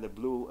red and the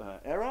blue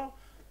arrow.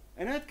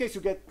 And in that case, you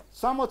get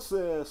somewhat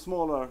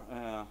smaller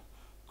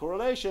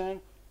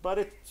correlation, but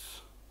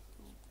it's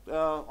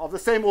of the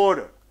same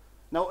order.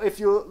 Now, if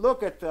you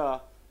look at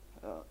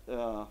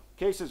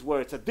cases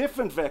where it's a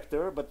different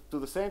vector, but to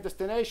the same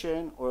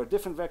destination, or a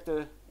different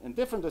vector and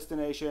different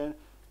destination,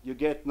 you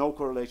get no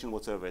correlation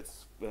whatsoever.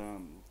 It's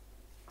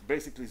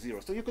basically 0.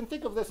 So you can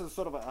think of this as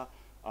sort of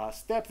a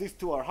step. These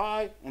 2 are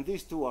high, and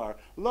these 2 are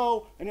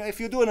low. And if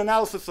you do an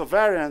analysis of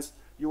variance,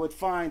 you would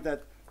find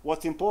that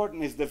what's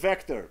important is the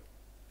vector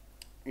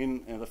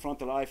in the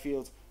frontal eye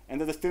fields, and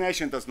the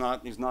destination is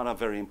not a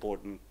very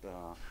important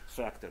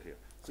factor here.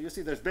 So you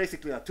see there's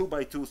basically a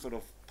 2x2 sort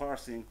of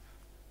parsing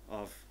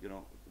of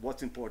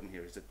what's important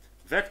here. Is it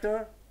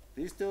vector,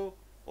 these 2,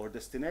 or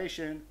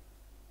destination,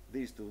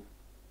 these 2?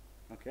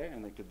 Okay,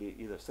 and they could be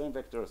either same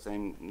vector or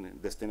same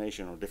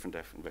destination, or different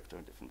vector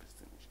and different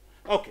destination.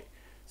 Okay,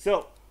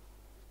 so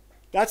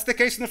that's the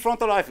case in the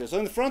frontal eye field. So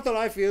in the frontal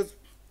eye field,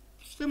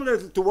 similar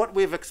to what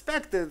we've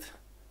expected,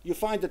 you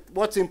find that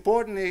what's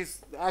important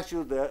is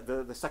actually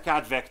the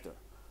saccade vector.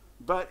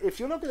 But if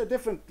you look at a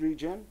different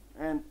region,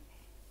 and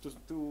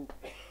to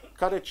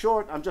cut it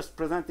short, I'm just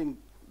presenting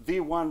the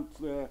one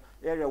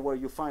area where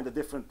you find a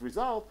different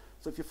result.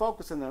 So if you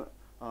focus on the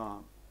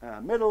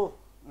middle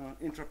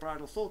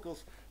intraparietal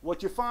sulcus,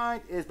 what you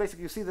find is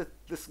basically you see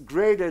this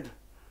graded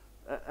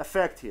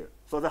effect here.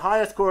 So the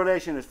highest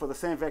correlation is for the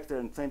same vector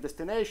and same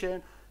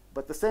destination,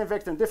 but the same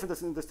vector and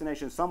different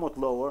destination is somewhat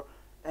lower.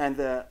 and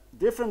the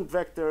different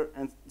vector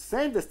and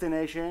same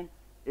destination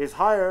is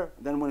higher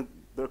than when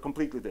they're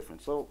completely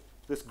different. So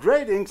this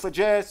grading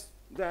suggests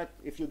that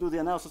if you do the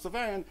analysis of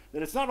variance,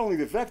 that it's not only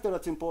the vector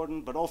that's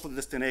important, but also the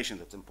destination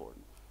that's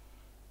important.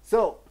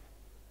 So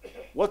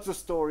what's the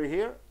story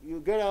here? You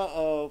get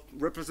a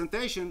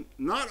representation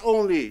not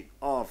only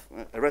of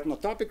a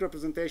retinotopic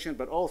representation,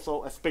 but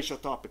also a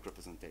spatiotopic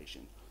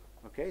representation.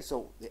 Okay,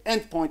 so the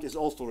endpoint is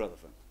also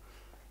relevant.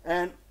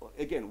 And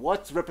again,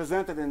 what's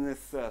represented in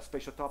this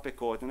spatiotopic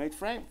coordinate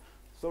frame?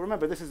 So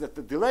remember, this is at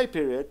the delay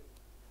period.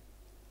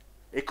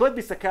 It could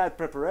be saccade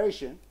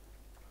preparation,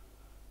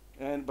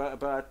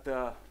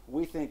 but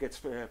we think it's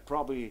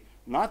probably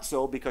not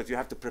so, because you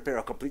have to prepare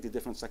a completely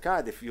different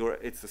saccade if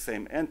it's the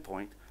same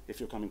endpoint if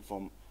you're coming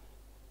from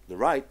the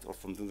right or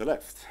from the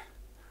left.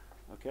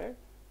 Okay?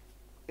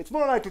 It's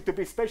more likely to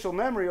be spatial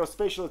memory or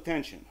spatial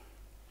attention.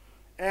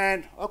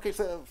 And okay,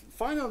 so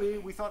finally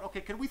we thought,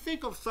 okay, can we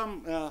think of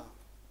some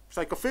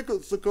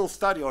psychophysical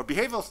study or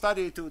behavioral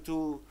study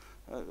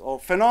or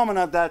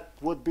phenomena that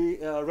would be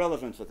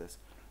relevant for this?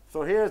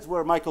 So here's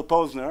where Michael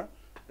Posner,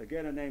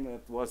 again a name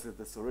that was at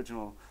this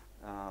original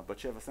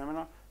Batsheva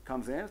seminar,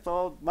 comes in.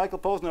 So Michael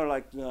Posner,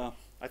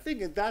 I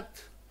think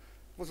that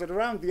was at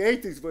around the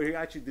 80s where he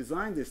actually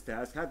designed this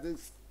task, had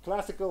this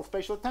classical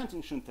spatial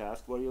attention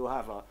task where you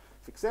have a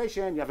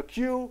fixation, you have a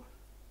cue,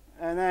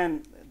 and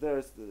then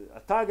there's a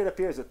target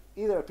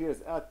either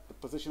appears at the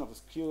position of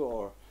this cue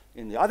or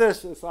in the other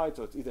side,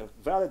 so it's either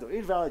valid or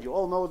invalid. You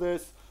all know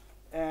this.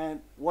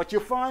 And what you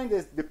find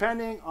is,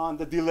 depending on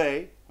the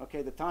delay,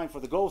 okay, the time for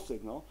the go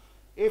signal,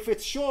 if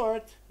it's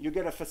short, you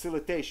get a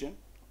facilitation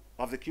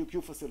of the cue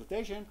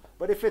facilitation.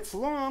 But if it's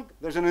long,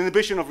 there's an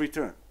inhibition of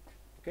return.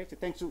 Okay, so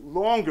it takes you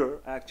longer,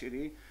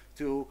 actually,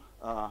 to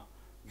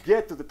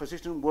get to the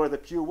position where the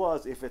cue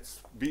was if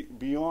it's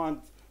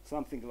beyond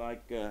something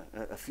like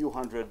a few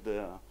hundred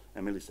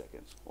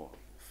milliseconds, or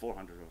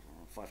 400 or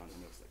 500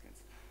 milliseconds.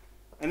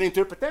 And the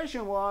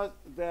interpretation was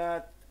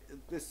that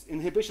this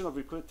inhibition of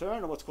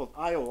return, or what's called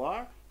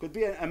IOR, could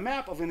be a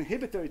map of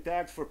inhibitory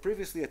tags for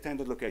previously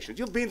attended locations.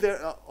 You've been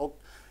there,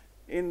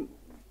 in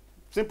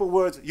simple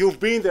words, you've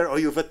been there or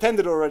you've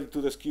attended already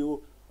to this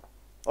cue.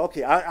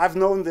 Okay, I've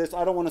known this,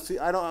 I don't want to see,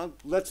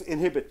 let's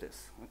inhibit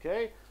this,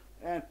 okay?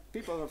 And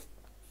people have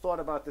thought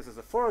about this as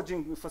a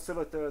foraging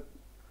facilitator.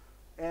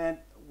 And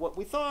what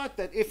we thought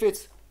that if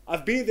it's,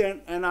 I've been there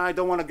and I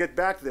don't want to get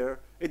back there,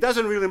 it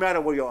doesn't really matter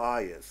where your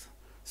eye is.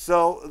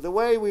 So the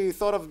way we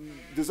thought of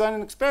designing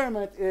an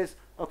experiment is,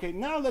 okay,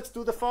 now let's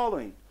do the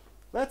following.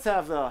 Let's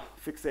have a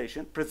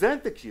fixation,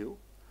 present the cue,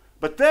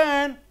 but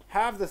then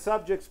have the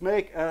subjects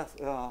make a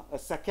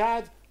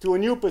saccade to a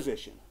new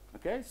position.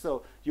 Okay,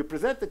 so you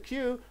present the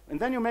cue, and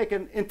then you make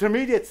an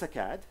intermediate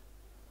saccade,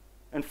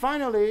 and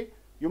finally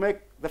you make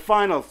the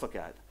final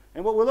saccade.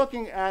 And what we're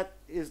looking at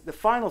is the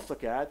final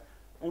saccade,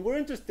 and we're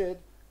interested,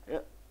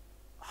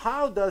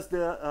 how does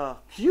the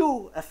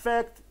cue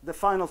affect the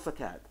final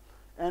saccade?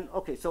 And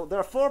okay, so there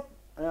are four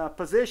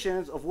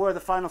positions of where the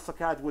final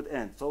saccade would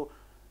end. So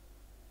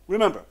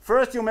remember,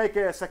 first you make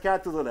a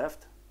saccade to the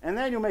left, and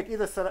then you make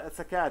either a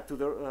saccade to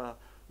the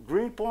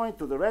green point,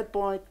 to the red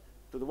point,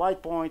 to the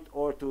white point,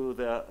 or to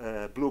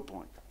the blue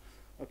point.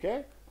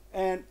 Okay?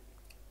 And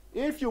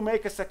if you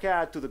make a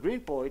saccade to the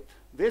green point,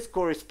 this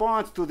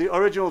corresponds to the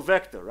original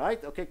vector,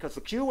 right? Okay, because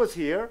the cue was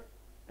here,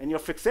 and your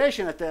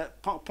fixation at the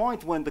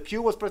point when the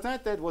cue was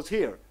presented was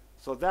here.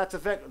 So that's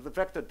the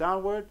vector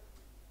downward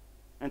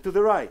and to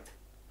the right.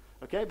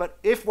 Okay, but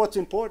if what's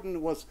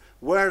important was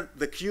where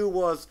the cue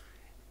was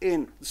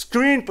in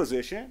screen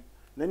position,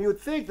 then you'd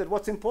think that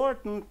what's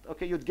important,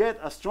 okay, you'd get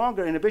a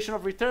stronger inhibition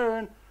of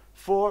return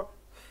for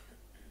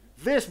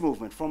this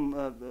movement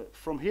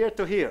from here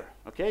to here,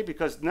 okay,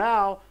 because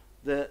now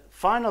the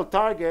final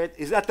target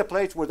is at the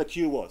place where the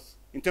cue was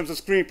in terms of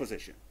screen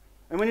position.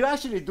 And when you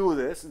actually do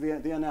this,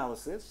 the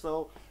analysis,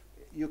 so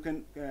you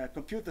can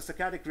compute the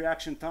saccadic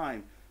reaction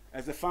time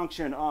as a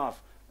function of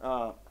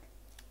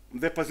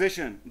the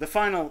position, the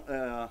final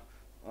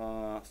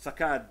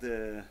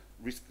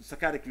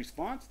saccadic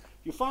response,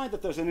 you find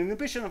that there's an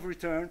inhibition of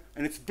return,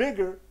 and it's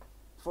bigger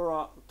for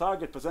a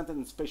target presented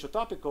in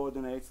spatiotopic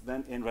coordinates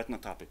than in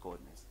retinotopic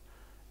coordinates.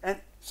 And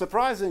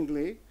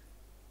surprisingly,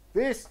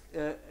 this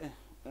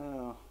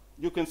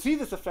you can see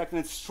this effect, and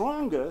it's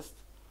strongest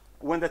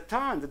when the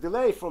time, the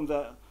delay from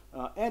the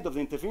end of the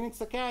intervening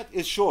saccade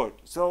is short.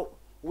 So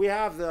we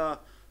have the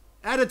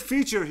added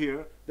feature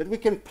here that we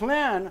can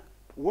plan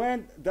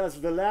when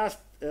does the last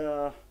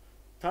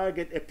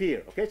target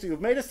appear. Okay, so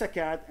you've made a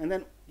saccade, and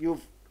then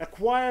you've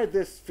acquired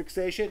this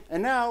fixation,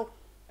 and now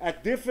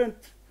at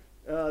different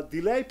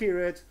delay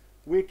periods,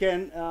 we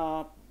can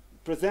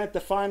present the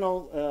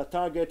final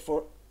target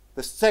for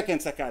the second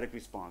saccadic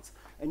response.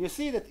 And you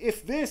see that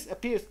if this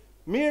appears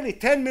merely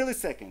 10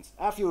 milliseconds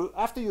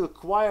after you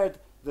acquired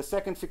the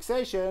second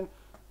fixation,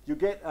 you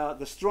get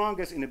the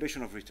strongest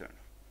inhibition of return.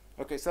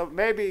 Okay, so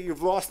maybe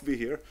you've lost me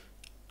here.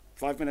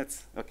 5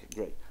 minutes? Okay,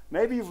 great.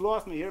 Maybe you've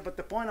lost me here, but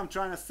the point I'm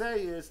trying to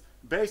say is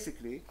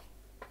basically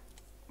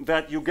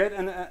that you get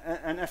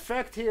an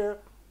effect here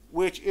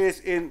which is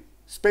in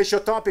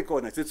spatiotopic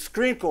coordinates. It's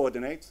screen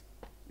coordinates.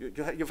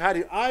 You've had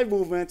your eye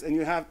movements, and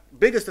you have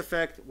biggest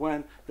effect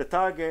when the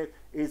target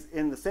is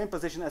in the same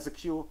position as the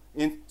cue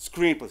in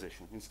screen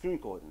position, in screen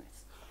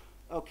coordinates.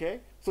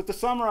 Okay, so to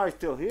summarize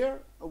till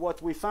here,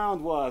 what we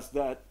found was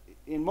that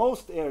in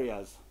most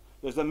areas,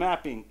 there's a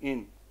mapping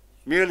in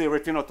merely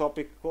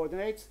retinotopic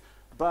coordinates,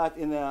 but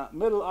in the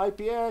middle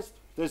IPS,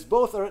 there's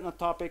both a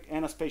retinotopic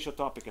and a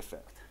spatiotopic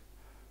effect.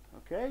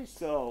 Okay,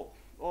 so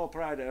all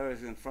parietal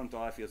areas in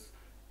frontal IPS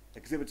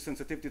exhibit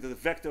sensitivity to the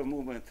vector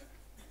movement,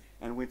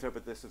 and we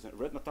interpret this as a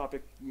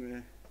retinotopic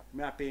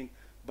mapping,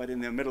 but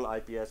in the middle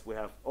IPS, we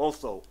have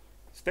also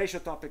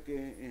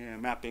spatiotopic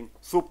mapping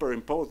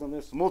superimposed on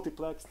this,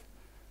 multiplexed.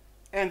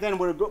 And then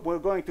we're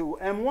going to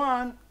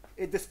M1,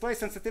 it displays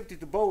sensitivity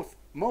to both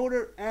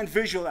motor and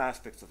visual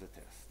aspects of the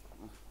test.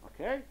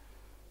 Okay?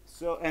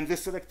 So, and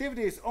this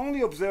selectivity is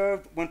only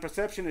observed when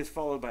perception is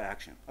followed by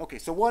action. Okay,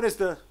 so what is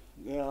the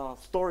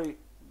story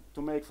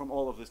to make from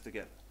all of this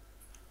together?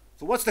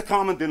 So what's the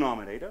common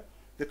denominator?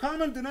 The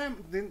common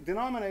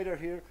denominator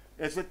here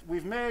is that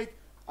we've made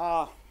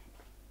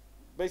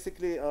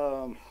basically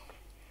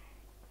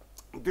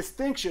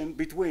distinction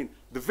between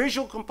the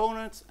visual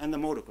components and the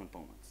motor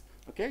components.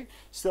 Okay,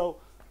 so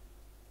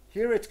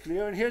here it's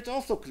clear, and here it's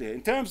also clear.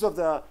 In terms of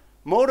the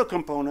motor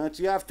components,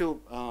 you have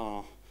to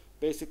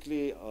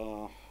basically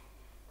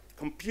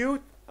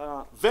compute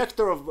a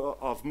vector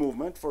of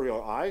movement for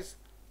your eyes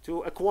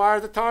to acquire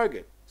the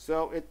target.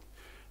 So it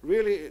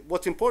really,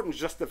 what's important is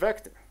just the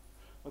vector.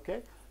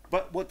 Okay,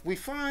 but what we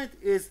find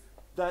is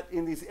that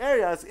in these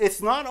areas,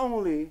 it's not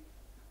only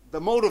the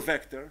motor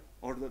vector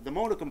or the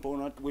motor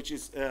component which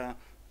is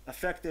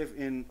effective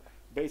in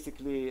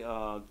basically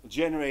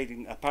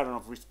generating a pattern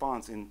of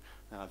response in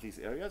these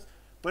areas,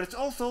 but it's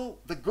also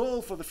the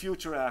goal for the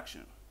future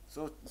action.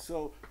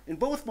 So in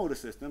both motor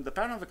systems, the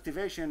pattern of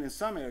activation in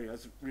some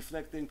areas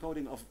reflect the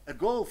encoding of a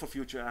goal for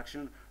future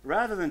action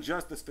rather than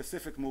just the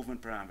specific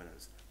movement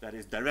parameters, that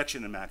is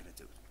direction and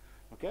magnitude.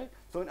 Okay?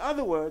 So in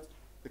other words,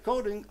 the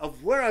coding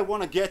of where I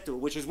want to get to,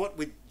 which is what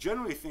we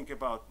generally think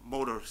about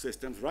motor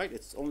systems, right?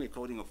 It's only a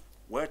coding of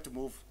where to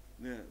move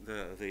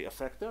the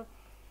effector.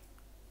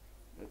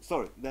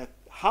 Sorry, that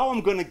how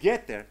I'm going to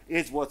get there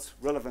is what's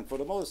relevant for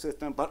the motor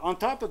system. But on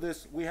top of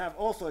this, we have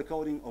also a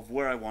coding of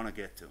where I want to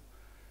get to.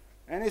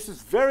 And this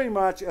is very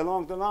much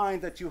along the line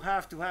that you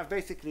have to have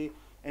basically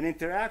an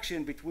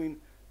interaction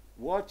between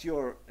what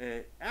your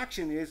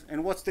action is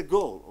and what's the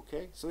goal,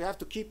 okay? So you have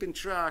to keep in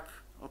track,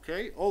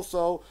 okay,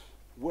 also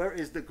where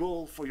is the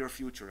goal for your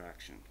future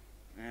action.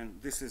 And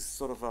this is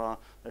sort of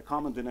a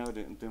common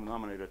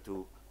denominator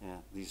to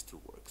these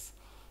two works.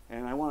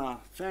 And I want to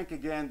thank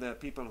again the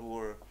people who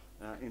were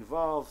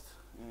involved,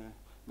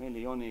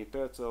 mainly Yoni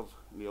Pertsov,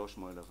 Leo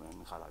Shmoilov, and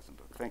Michal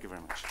Eisenberg. Thank you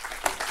very much.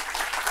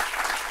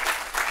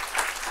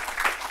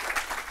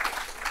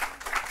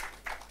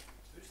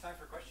 There's time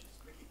for questions.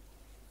 Mickey.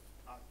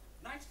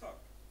 Nice talk,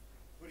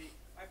 Udi.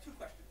 I have two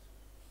questions.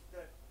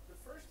 The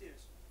first is,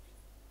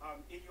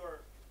 in your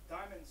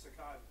diamond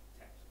saccade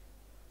test,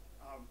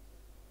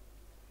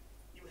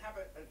 you have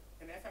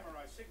an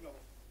fMRI signal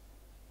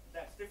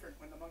that's different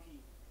when the monkey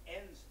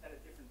ends at a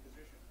different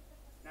position.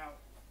 Now,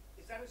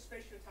 is that a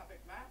spatiotopic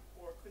map,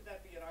 or could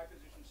that be an eye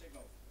position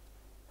signal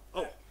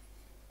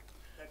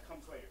that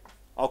comes later?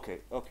 Okay,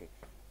 okay.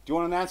 Do you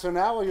want an answer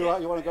now, or you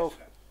want to go?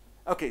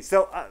 Okay,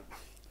 so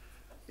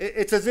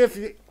it's as if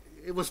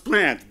it was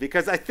planned,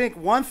 because I think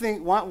one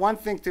thing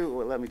to,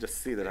 well, let me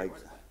just see that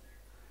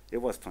it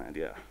was planned,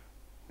 yeah.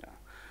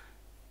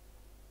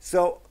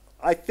 So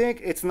I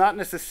think it's not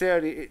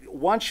necessarily,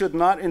 one should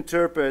not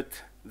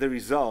interpret the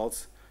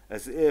results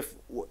as if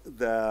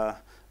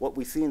what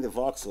we see in the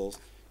voxels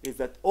is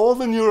that all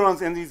the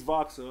neurons in these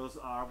voxels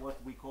are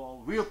what we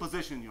call real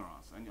position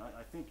neurons. And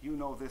I think you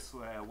know this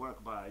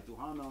work by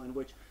Duhamel, in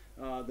which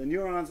the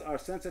neurons are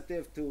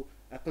sensitive to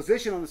a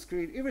position on the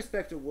screen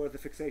irrespective of where the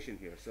fixation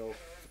here. So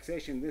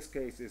fixation in this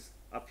case is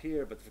up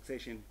here, but the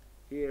fixation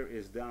here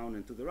is down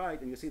and to the right.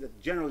 And you see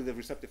that generally the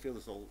receptive field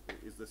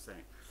is the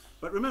same.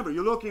 But remember,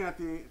 you're looking at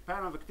the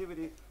pattern of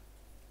activity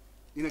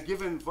in a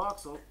given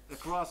voxel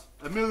across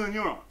 1 million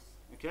neurons.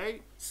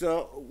 Okay?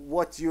 So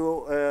what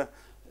you...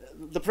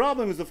 the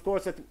problem is, of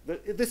course, that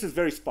this is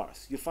very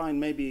sparse. You find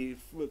maybe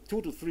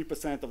 2 to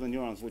 3% of the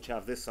neurons which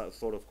have this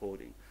sort of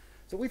coding.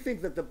 So we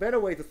think that the better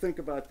way to think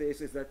about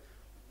this is that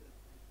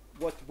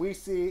what we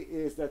see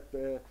is that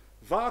the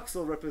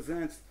voxel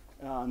represents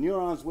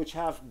neurons which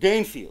have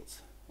gain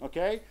fields,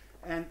 okay?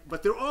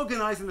 But they're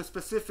organized in a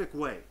specific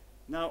way.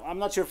 Now, I'm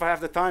not sure if I have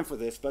the time for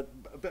this, but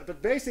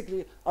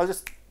basically, I'll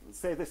just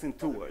say this in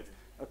 2 words.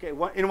 Okay,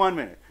 in 1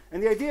 minute.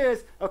 And the idea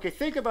is, okay,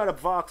 think about a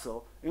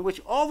voxel in which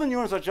all the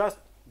neurons are just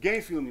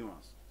gain field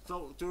neurons.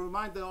 So to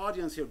remind the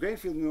audience here, gain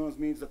field neurons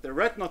means that they're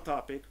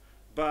retinotopic,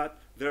 but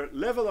their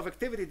level of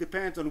activity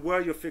depends on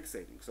where you're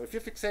fixating. So if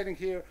you're fixating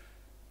here,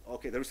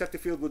 okay, the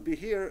receptive field would be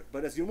here,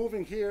 but as you're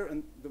moving here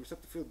and the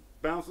receptive field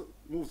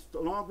moves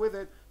along with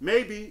it,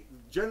 maybe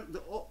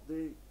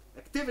the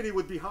activity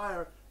would be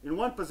higher in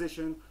one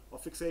position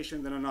of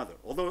fixation than another,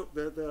 although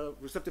the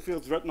receptive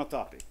field is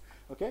retinotopic.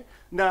 Okay?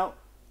 Now,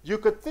 you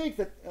could think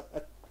that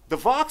at the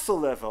voxel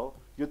level,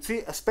 you'd see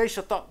a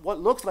spatial what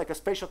looks like a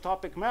spatial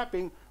topic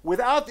mapping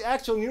without the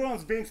actual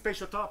neurons being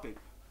spatial topic.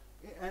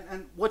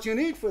 And what you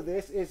need for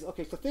this is,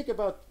 okay, so think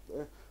about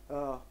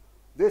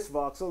this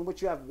voxel in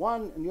which you have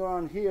one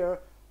neuron here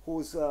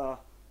whose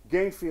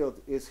gain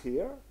field is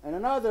here, and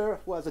another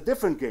who has a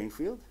different gain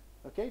field,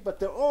 okay? But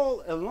they're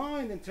all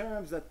aligned in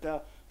terms that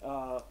the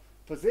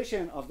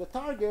position of the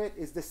target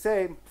is the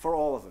same for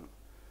all of them.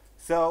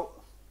 So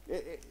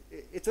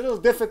it's a little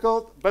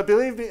difficult, but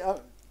believe me,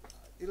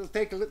 it'll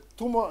take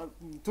two more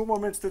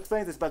minutes to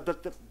explain this, but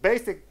the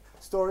basic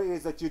story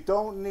is that you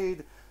don't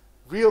need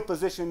real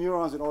position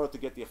neurons in order to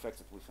get the effects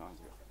that we found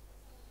here.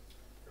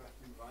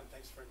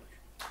 Thanks very much.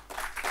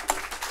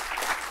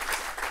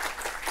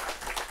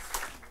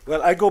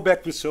 Well, I go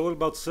back with Shaul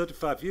about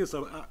 35 years.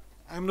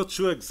 I'm not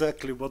sure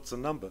exactly what's the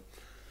number,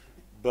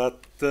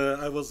 but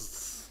I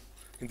was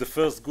in the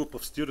first group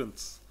of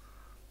students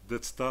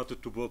that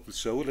started to work with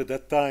Shaul at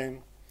that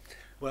time.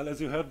 Well,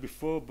 as you heard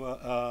before,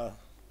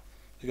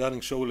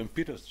 regarding Shaul and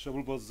Peter,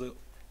 Shaul was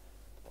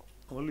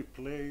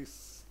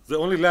the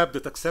only lab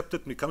that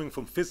accepted me coming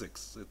from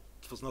physics. It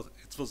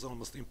was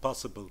almost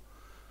impossible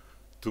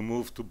to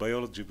move to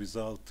biology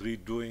without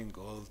redoing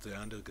all the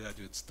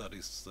undergraduate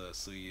studies,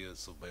 3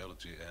 years of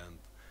biology, and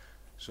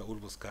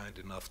Shaul was kind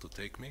enough to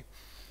take me.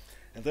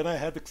 And then I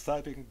had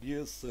exciting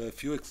years, a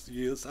few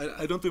years,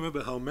 I don't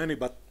remember how many,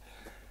 but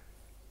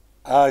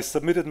I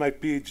submitted my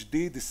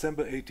PhD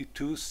December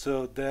 82,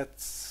 so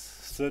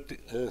that's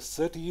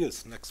 30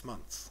 years next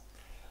month.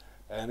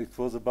 And it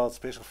was about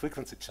spatial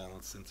frequency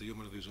channels in the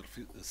human visual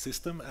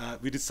system.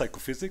 We did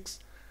psychophysics.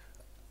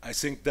 I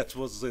think that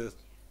was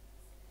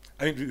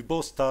we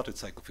both started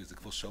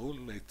psychophysics. For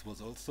Shaul, it was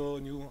also a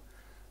new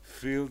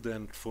field,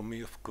 and for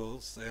me, of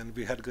course, and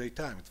we had a great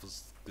time. It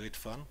was great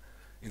fun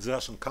in the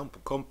Russian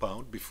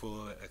compound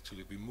before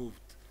actually we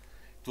moved.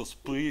 It was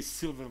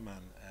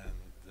pre-Silverman and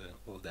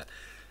all that.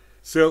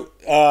 So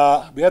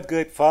we had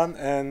great fun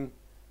and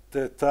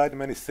tried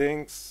many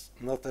things.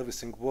 Not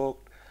everything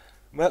worked.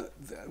 Well,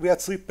 we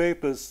had 3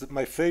 papers.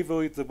 My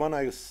favorite, the one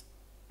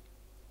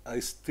I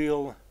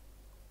still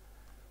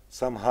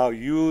somehow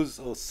use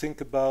or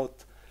think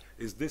about,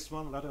 is this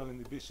one, lateral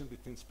inhibition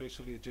between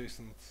spatially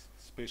adjacent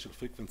spatial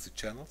frequency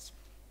channels.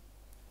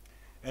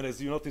 And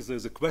as you notice,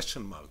 there's a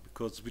question mark,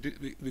 because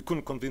we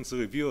couldn't convince the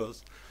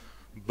reviewers,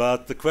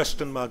 but the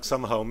question mark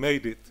somehow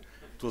made it.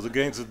 It was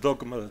against the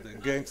dogma,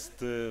 against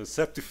the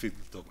receptive field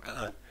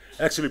dogma.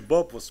 Actually,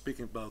 Bob was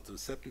speaking about the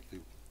receptive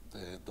field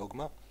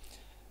dogma,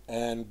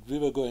 and we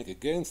were going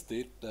against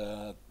it,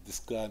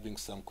 describing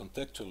some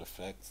contextual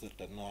effects that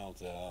are now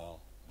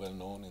well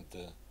known in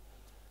the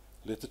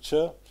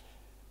literature.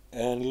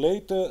 And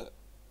later,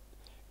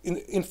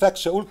 in fact,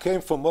 Shaul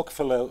came from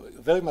Rockefeller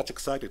very much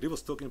excited. He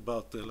was talking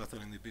about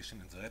lateral inhibition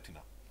in the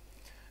retina.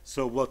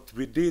 So what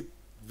we did,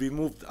 we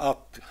moved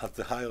up at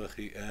the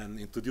hierarchy and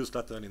introduced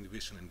lateral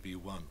inhibition in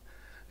V1.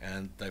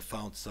 And I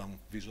found some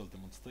visual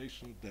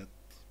demonstration that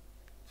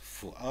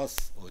for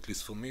us, or at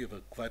least for me,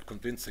 were quite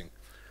convincing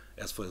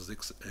as for the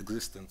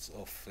existence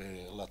of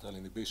lateral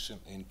inhibition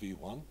in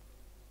V1.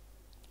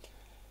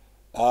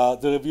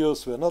 The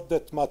reviews were not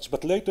that much,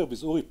 but later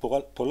with Uri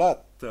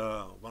Polat,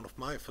 one of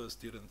my first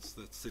students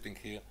that's sitting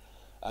here,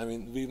 I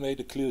mean, we made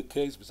a clear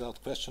case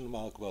without question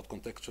mark about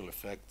contextual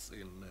effects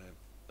in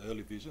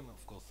early vision,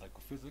 of course,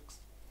 psychophysics,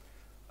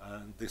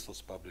 and this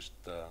was published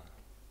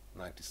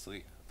 93, I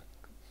think.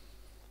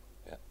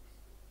 Yeah.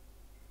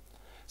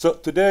 So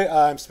today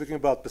I'm speaking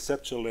about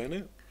perceptual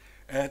learning,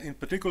 and in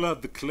particular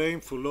the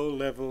claim for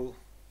low-level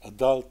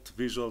adult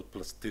visual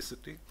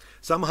plasticity.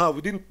 Somehow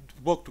we didn't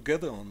work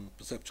together on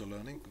perceptual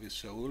learning with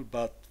Shaul,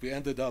 but we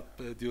ended up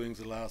during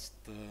the last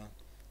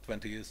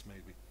 20 years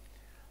maybe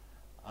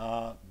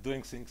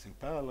doing things in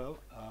parallel.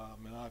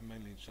 I'm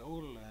mainly in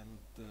Shaul,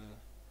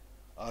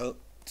 and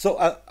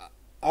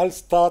I'll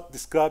start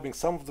describing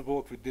some of the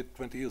work we did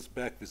 20 years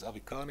back with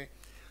Avikani,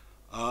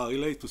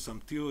 relate to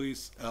some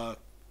theories,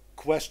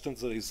 question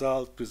the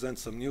result, present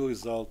some new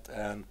result,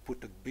 and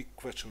put a big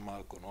question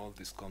mark on all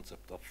this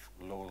concept of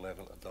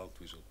lower-level adult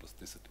visual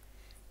plasticity.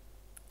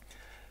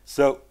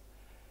 So,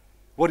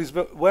 what is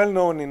well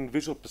known in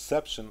visual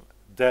perception,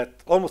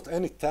 that almost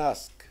any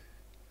task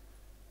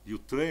you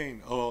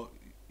train or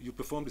you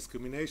perform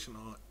discrimination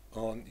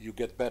on, you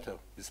get better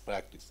with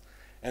practice.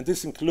 And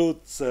this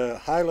includes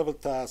high-level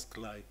tasks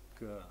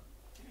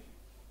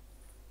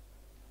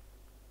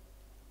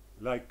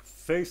like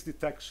face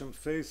detection,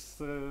 face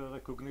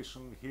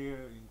recognition here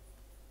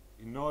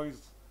in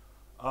noise,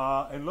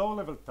 and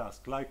low-level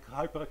tasks like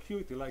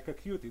hyperacuity, like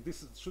acuity.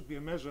 This should be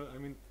a measure, I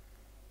mean,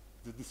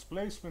 the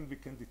displacement we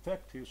can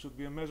detect here should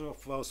be a measure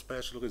of our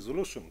spatial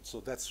resolution, so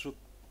that should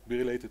be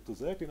related to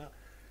the retina.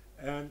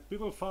 And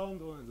people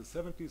found in the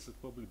 70s,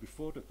 probably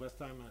before the first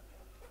time,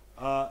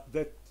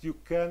 that you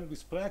can,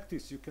 with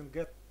practice, you can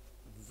get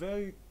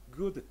very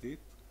good at it,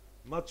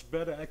 much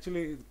better,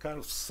 actually kind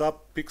of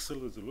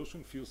sub-pixel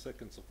resolution, few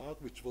seconds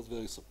apart, which was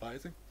very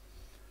surprising.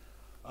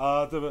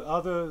 There were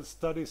other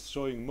studies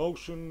showing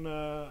motion,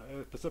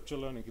 perceptual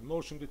learning in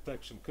motion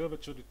detection,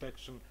 curvature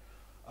detection.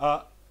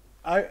 I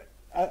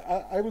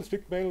will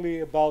speak mainly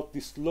about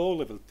this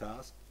low-level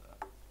task.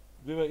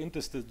 We were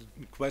interested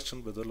in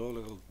question whether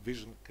low-level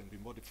vision can be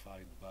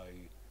modified by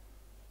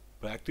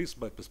practice,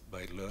 by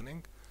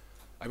learning.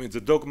 I mean,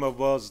 the dogma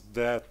was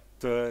that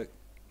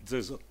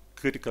there's a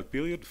critical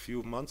period,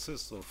 few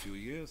months or a few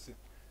years,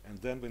 and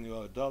then when you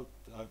are adult,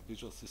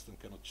 visual system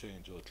cannot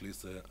change, or at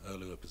least the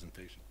early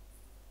representation.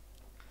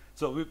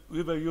 So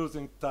we were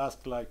using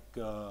tasks like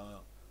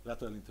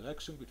lateral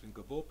interaction between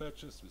gabor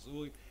patches with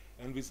Uri,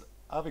 and with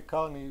Avi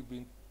Karni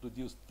we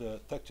introduced the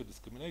texture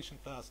discrimination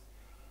task.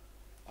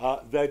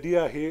 The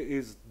idea here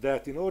is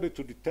that in order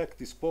to detect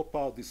this pop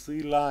out, these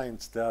three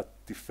lines that are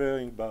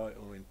differing by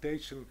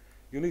orientation,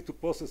 you need to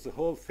process the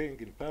whole thing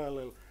in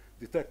parallel,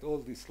 detect all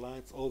these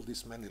lines, all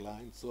these many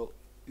lines. So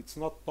it's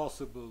not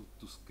possible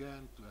to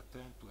scan, to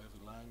attend to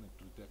every line and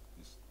to detect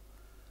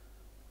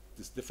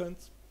this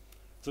difference.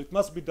 So it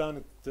must be done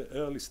at the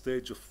early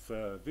stage of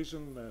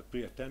vision,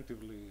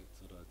 pre-attentively,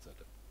 etc., etc.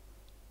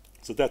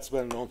 So that's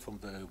well known from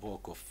the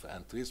work of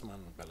Weizmann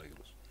and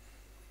Belarus.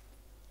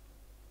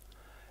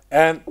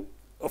 And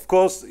of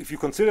course, if you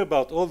consider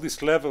about all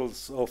these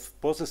levels of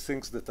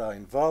processings that are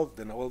involved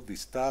and all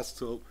these tasks,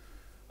 so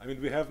I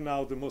mean, we have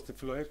now the most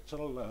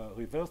influential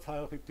reverse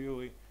hierarchy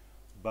theory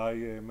by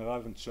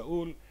Merav and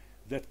Shaul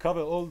that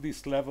cover all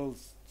these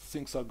levels.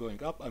 Things are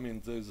going up. I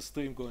mean, there's a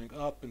stream going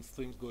up and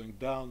streams going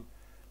down.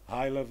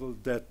 High level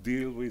that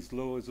deal with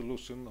low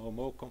resolution or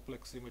more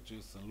complex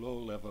images, and low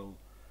level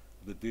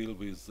that deal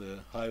with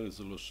high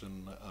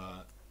resolution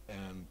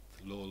and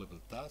low level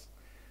tasks.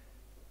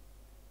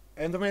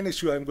 And the main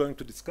issue I'm going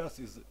to discuss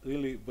is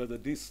really whether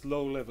this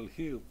low level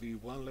here,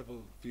 V1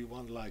 level,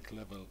 V1-like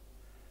level,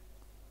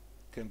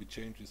 can be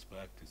changed with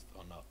practice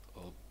or not,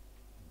 or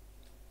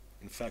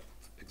in fact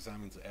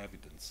examine the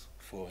evidence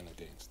for and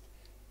against.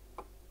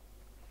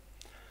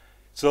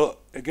 So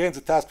again,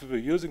 the task we were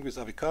using with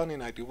Avi Karni in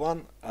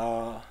 91,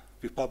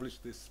 we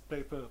published this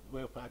paper,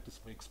 Where Practice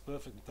Makes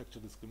Perfect in Texture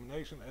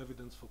Discrimination,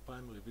 Evidence for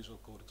Primary Visual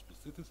Cortex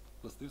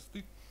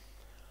Plasticity.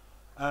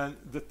 And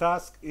the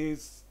task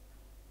is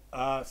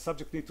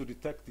subject need to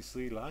detect these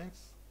three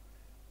lines,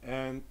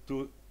 and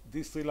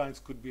these three lines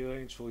could be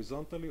arranged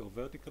horizontally or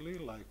vertically,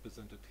 like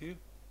presented here.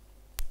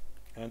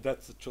 And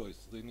that's the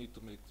choice. They need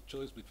to make the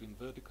choice between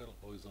vertical or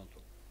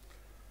horizontal.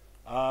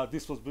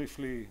 This was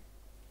briefly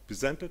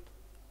presented.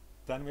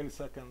 10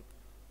 millisecond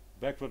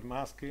backward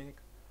masking,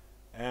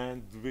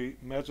 and we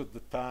measured the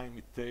time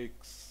it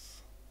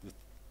takes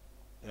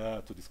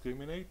to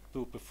discriminate,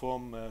 to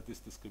perform this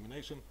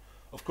discrimination.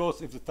 Of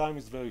course, if the time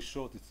is very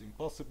short, it's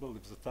impossible.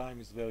 If the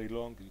time is very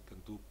long, you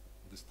can do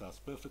this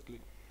task perfectly.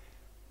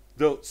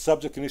 The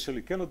subject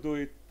initially cannot do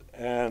it,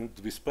 and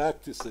with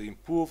practice they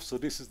improve. So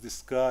this is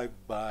described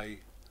by,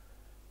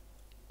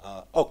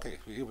 okay,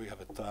 here we have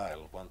a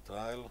trial, one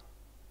trial.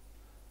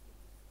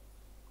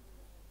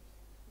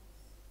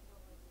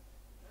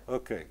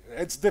 Okay,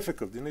 it's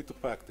difficult, you need to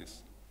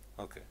practice.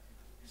 Okay,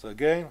 so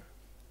again,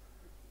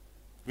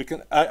 we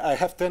can, I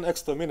have 10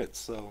 extra minutes,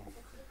 so.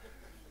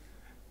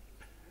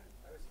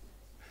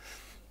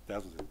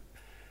 That was it.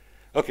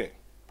 Okay,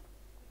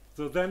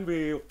 so then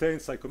we obtain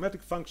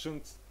psychometric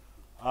functions.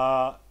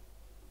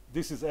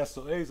 This is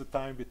SOA, the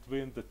time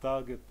between the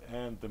target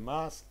and the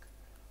mask.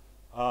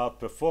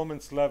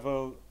 Performance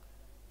level,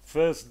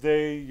 first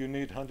day you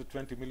need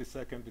 120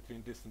 milliseconds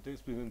between this and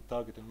this, between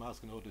target and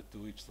mask, in order to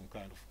reach some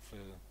kind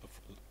of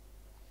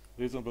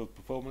reasonable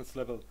performance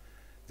level.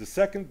 The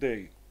second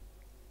day,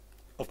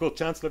 of course,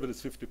 chance level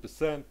is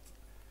 50%.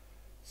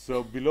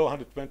 So below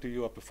 120,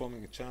 you are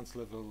performing a chance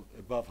level.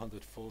 Above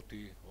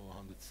 140 or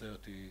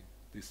 130,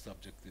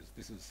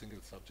 this is a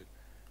single subject,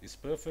 is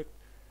perfect.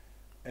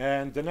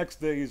 And the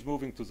next day is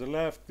moving to the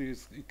left. You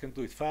can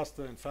do it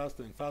faster and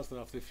faster and faster.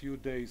 After a few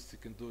days, you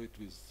can do it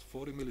with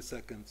 40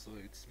 milliseconds. So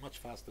it's much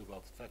faster,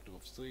 about a factor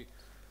of 3,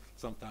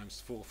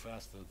 sometimes 4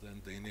 faster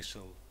than the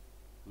initial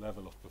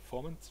level of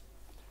performance.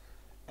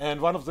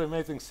 And one of the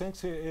amazing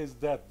things here is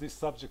that this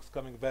subject's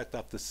coming back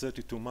after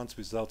 32 months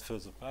without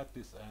further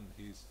practice, and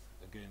he's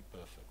again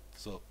perfect.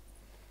 So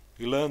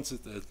he learns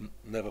it and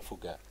never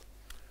forget.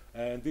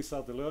 And these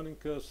are the learning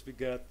curves we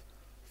get.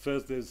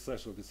 First there's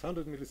threshold is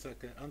 100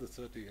 milliseconds, under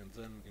 30, and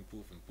then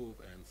improve,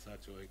 and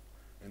saturate.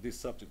 And this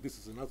subject, this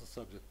is another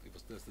subject, it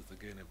was tested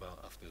again about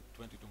after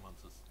 22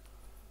 months,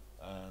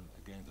 and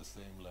again the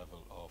same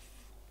level of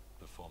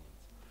performance.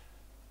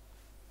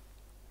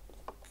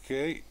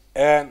 Okay,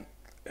 and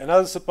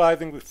another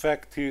surprising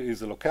effect here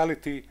is the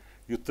locality.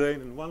 You train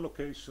in one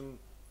location,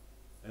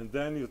 and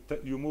then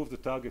you move the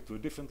target to a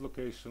different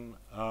location,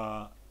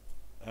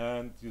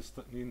 and you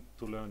need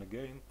to learn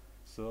again.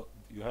 So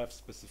you have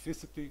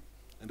specificity,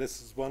 and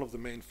this is one of the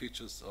main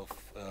features of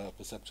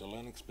perceptual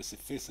learning,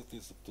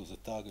 specificities to the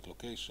target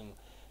location,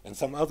 and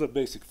some other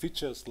basic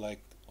features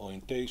like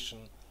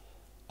orientation,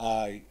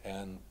 eye,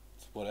 and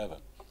whatever.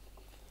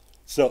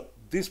 So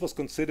this was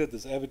considered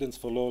as evidence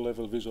for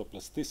low-level visual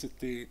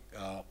plasticity,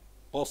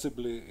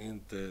 possibly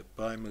in the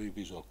primary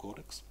visual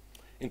cortex.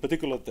 In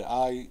particular, the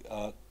eye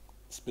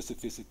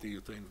specificity,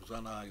 you train with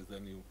one eye,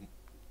 then you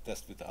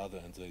test with the other,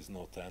 and there is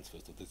no transfer.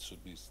 So this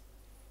should be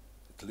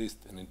at least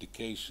an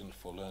indication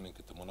for learning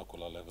at the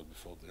monocular level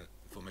before the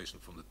information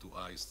from the two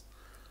eyes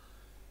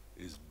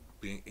is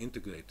being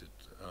integrated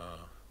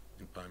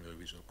in primary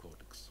visual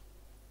cortex.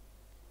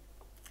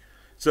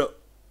 So,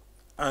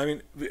 I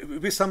mean,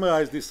 we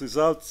summarize these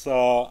results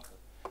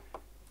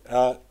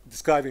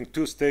describing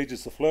two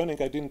stages of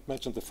learning. I didn't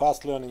mention the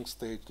fast learning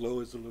stage, low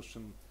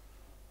resolution.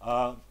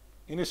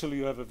 Initially,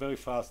 you have a very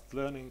fast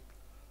learning,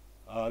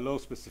 low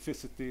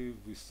specificity.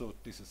 We thought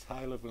this is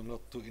high level,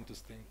 not too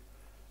interesting.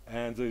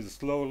 And there is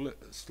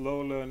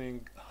slow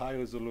learning, high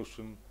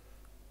resolution.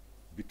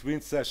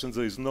 Between sessions,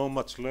 there is no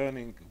much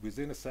learning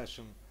within a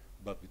session,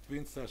 but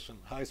between session,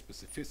 high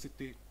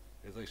specificity,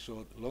 as I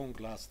showed, long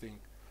lasting,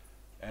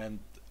 and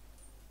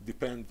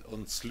depend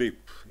on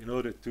sleep. In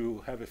order to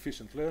have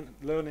efficient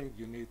learning,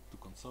 you need to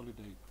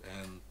consolidate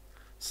and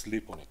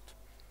sleep on it.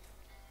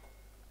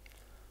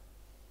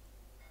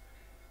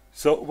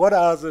 So what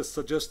are the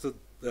suggested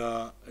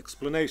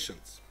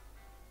explanations?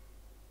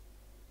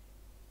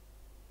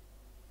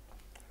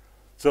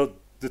 So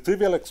the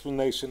trivial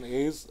explanation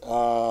is,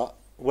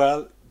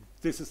 well,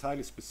 this is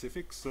highly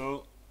specific,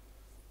 so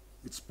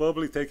it's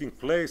probably taking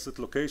place at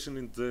location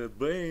in the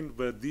brain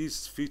where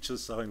these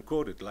features are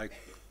encoded, like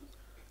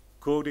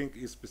coding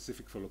is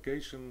specific for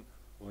location,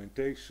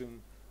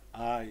 orientation,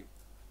 eye,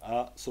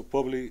 so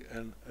probably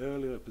an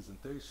early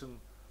representation,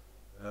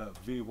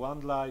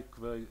 V1-like,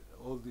 where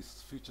all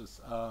these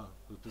features are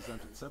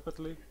represented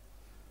separately.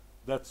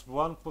 That's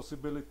one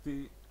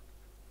possibility.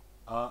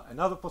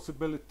 Another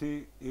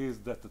possibility is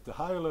that at the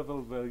higher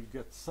level where you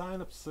get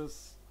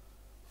synapses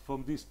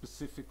from these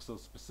specifics or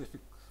specific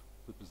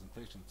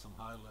representation at some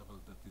higher level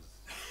that is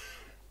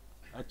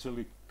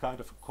actually kind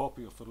of a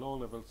copy of a lower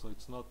level, so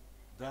it's not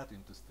that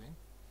interesting.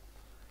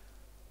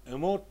 A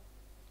more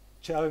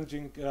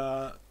challenging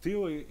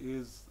theory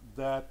is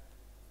that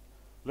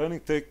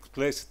learning takes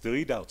place at the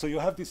readout. So you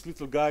have this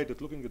little guy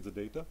that's looking at the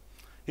data.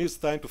 He's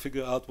trying to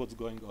figure out what's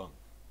going on.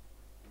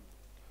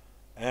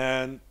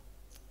 And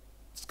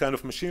it's kind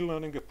of machine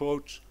learning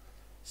approach.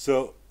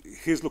 So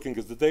he's looking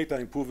at the data,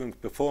 improving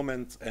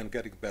performance, and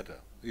getting better.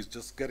 He's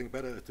just getting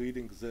better at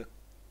reading the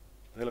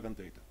relevant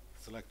data,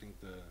 selecting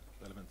the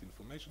relevant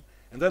information.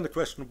 And then the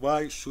question,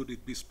 why should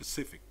it be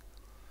specific?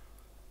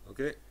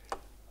 Okay.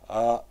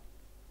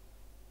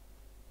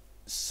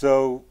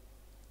 So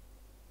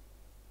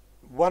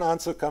one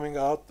answer coming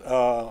out,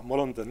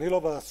 Molon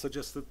Danilova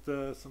suggested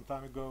some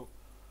time ago,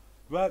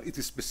 well, it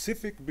is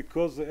specific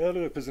because the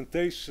early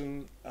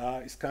representation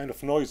is kind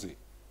of noisy.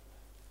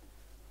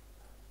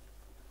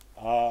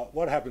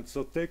 What happens?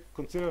 So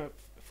consider,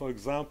 for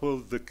example,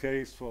 the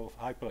case for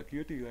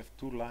hyperacuity. You have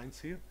two lines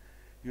here.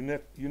 You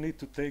need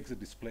to take the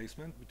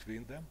displacement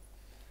between them.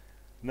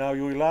 Now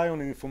you rely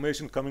on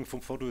information coming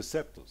from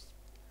photoreceptors.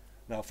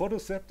 Now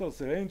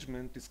photoreceptors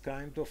arrangement is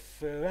kind of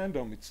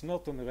random. It's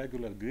not on a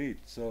regular grid.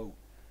 So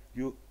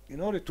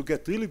in order to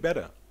get really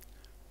better,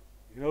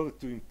 in order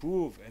to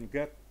improve and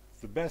get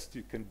the best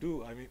you can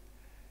do, I mean,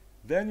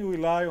 then you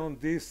rely on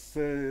this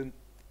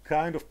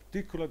kind of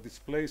particular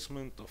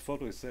displacement of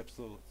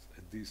photoreceptors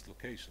at these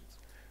locations.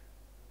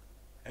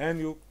 And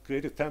you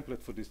create a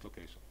template for this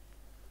location.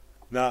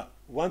 Now,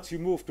 once you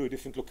move to a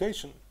different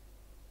location,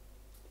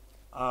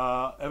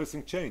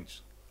 everything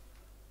changed.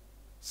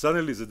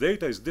 Suddenly the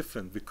data is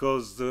different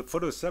because the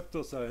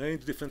photoreceptors are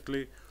arranged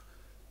differently.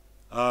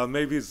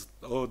 Maybe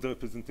the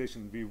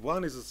representation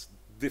V1 is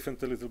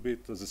different a little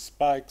bit. The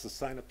spikes, the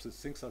synapses,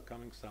 things are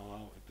coming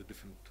somehow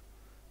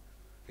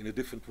in a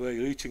different way,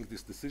 reaching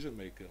this decision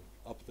maker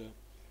up there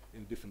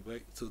in a different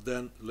way. So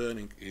then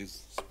learning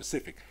is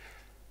specific.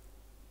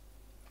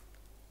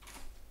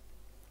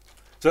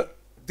 So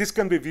this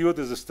can be viewed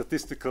as a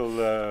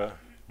statistical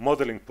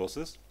modeling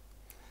process,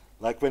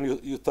 like when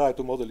you try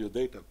to model your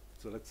data.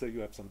 So let's say you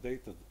have some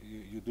data,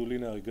 you do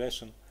linear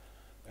regression,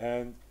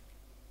 and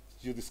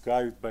you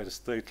describe it by the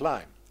straight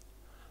line.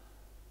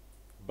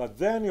 But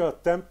then you are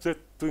tempted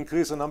to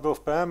increase the number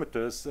of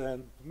parameters,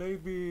 and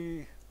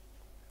maybe,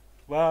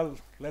 well,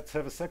 let's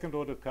have a second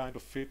order kind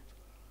of fit.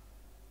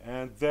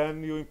 And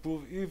then you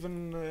improve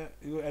even,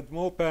 you add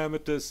more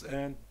parameters,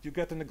 and you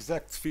get an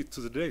exact fit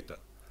to the data.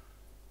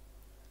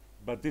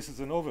 But this is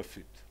an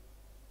overfit,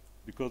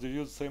 because you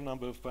use the same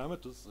number of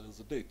parameters as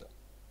the data.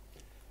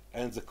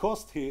 And the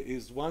cost here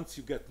is once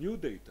you get new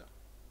data,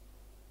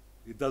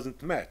 it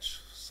doesn't match,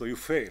 so you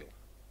fail.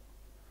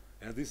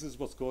 And this is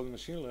what's called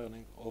machine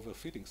learning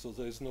overfitting, so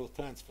there is no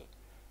transfer.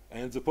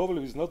 And the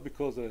problem is not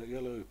because the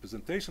yellow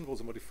representation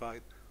was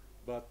modified,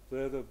 but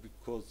rather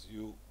because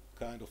you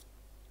kind of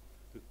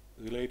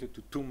related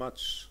to too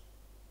much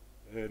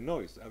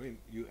noise. I mean,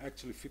 you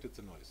actually fitted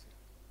the noise.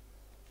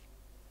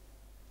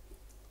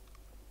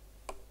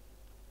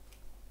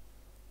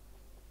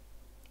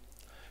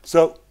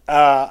 So,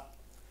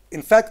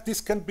 in fact,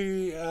 this can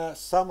be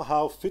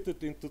somehow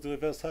fitted into the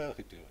reverse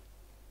hierarchy theory.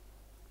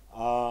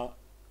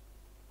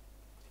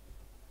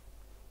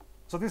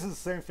 So this is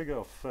the same figure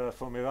of,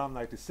 from Iram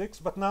 96,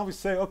 but now we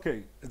say,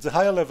 okay, at the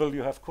higher level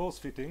you have coarse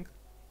fitting,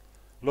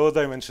 low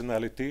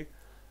dimensionality,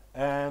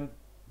 and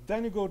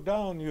then you go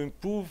down, you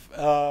improve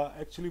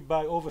actually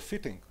by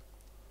overfitting.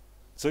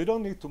 So you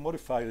don't need to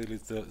modify really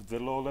the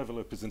low-level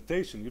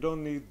representation. You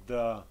don't need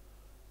to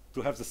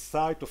have the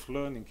site of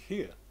learning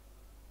here.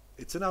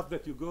 It's enough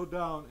that you go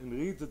down and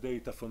read the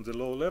data from the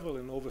low level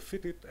and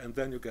overfit it, and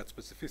then you get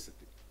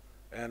specificity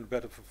and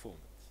better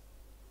performance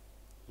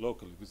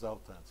locally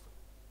without transfer.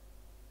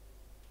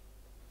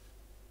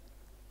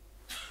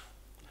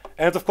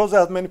 And of course, there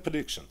are many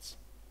predictions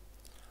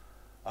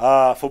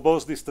for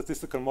both the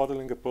statistical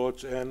modeling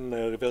approach and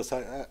reverse.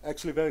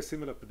 Actually, very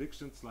similar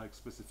predictions like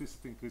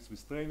specificity increase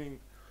with training.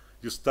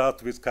 You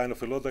start with kind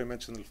of a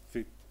low-dimensional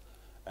fit,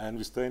 and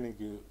with training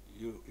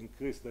you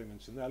increase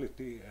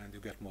dimensionality and you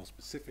get more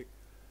specific.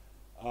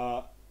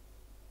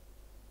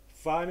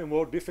 Fine and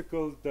more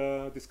difficult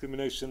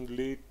discrimination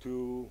lead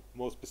to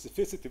more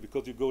specificity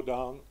because you go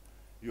down,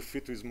 you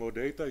fit with more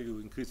data, you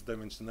increase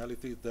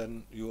dimensionality,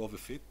 then you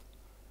overfit,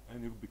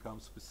 and you become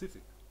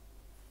specific.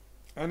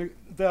 And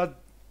there are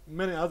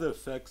many other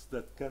effects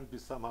that can be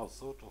somehow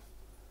thought of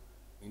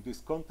in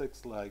this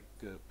context, like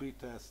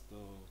pretest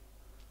or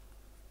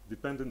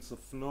dependence of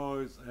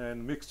noise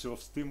and mixture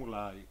of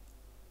stimuli.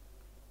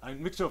 And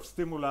mixture of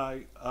stimuli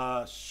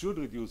should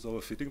reduce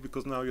overfitting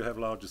because now you have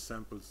larger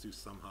samples, you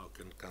somehow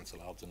can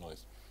cancel out the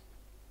noise.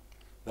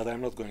 But I'm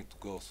not going to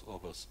go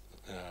over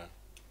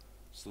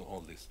through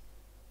all this.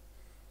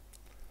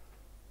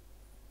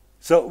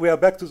 So we are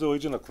back to the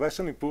original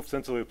question, improved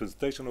sensory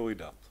representation or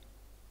without?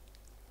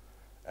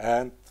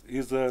 And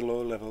is there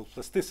low-level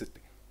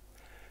plasticity?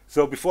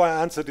 So before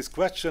I answer this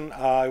question,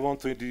 I want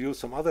to introduce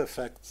some other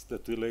effects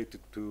that related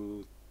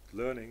to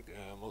learning,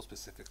 more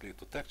specifically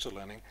to textual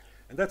learning.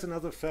 And that's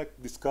another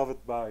fact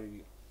discovered by,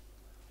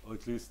 or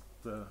at least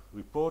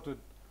reported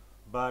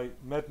by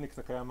Mednick,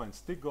 Nakayama, and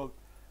Stiggold.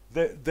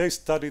 They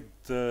studied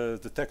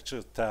the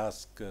texture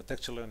task,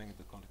 texture learning in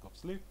the context of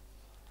sleep,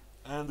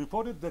 and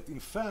reported that in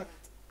fact,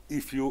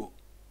 if you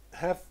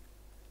have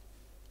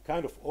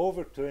kind of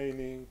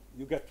overtraining,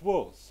 you get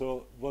worse.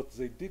 So what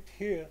they did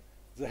here,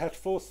 they had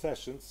 4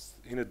 sessions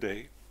in a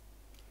day,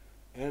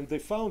 and they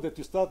found that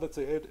you start, let's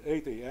say, at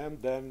 8 a.m.,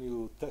 then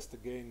you test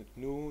again at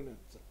noon, and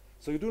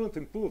so you do not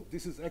improve.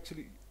 This is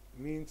actually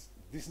means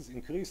this is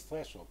increased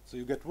threshold, so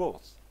you get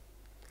worse.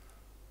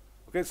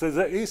 Okay, so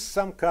there is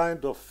some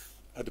kind of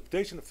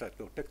adaptation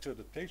effect or texture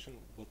adaptation,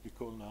 what we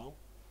call now,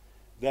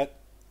 that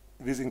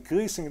with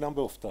increasing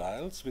number of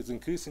trials, with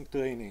increasing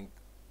training,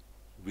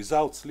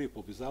 without sleep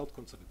or without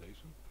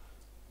consolidation,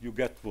 you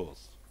get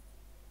worse.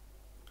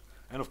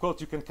 And of course,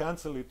 you can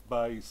cancel it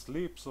by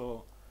sleep.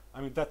 So,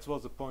 I mean, that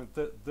was the point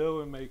that they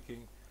were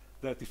making,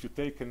 that if you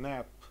take a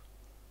nap,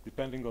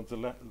 depending on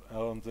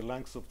the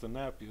length of the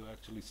nap, you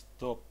actually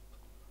stop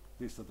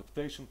this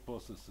adaptation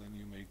process and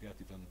you may get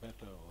even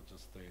better or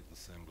just stay at the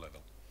same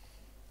level,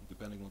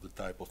 depending on the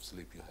type of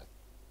sleep you had.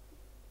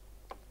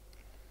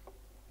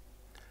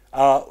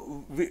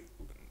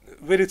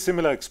 We did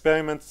similar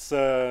experiments,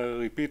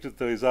 repeated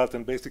the result,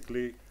 and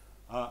basically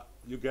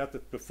you get the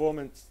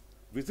performance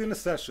within a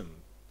session.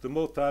 The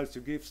more trials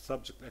you give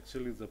subject,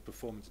 actually the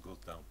performance goes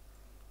down.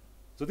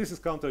 So this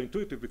is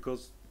counterintuitive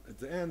because at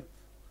the end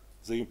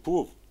they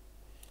improve,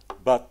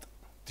 but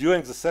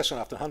during the session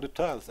after 100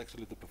 trials,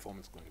 actually the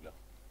performance going down.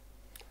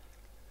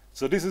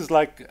 So this is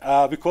like,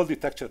 we call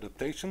it texture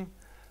adaptation.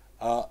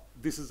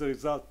 This is the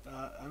result.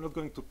 I'm not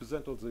going to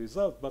present all the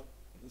result, but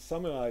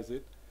summarize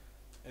it.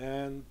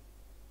 And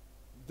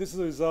this is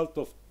a result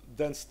of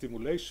dense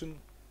stimulation.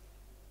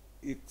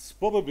 It's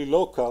probably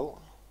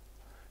local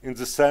in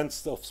the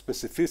sense of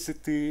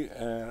specificity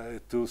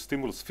to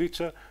stimulus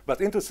feature, but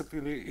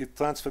interestingly, it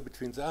transfers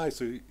between the eyes.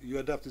 So you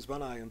adapt with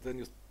one eye, and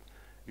then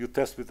you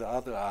test with the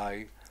other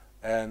eye,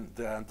 and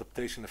the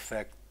adaptation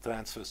effect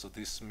transfers. So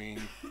this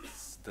means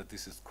that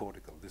this is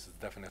cortical. This is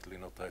definitely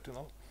not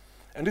retinal.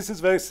 And this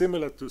is very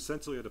similar to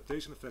sensory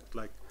adaptation effect,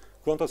 like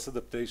contrast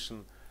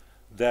adaptation,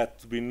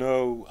 that we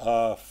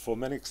know for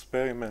many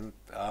experiments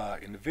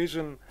in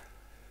vision,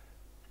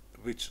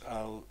 which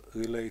I'll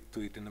relate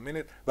to it in a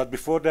minute. But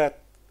before that,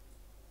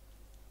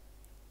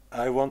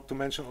 I want to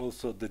mention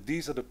also that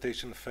these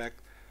adaptation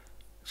effects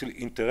actually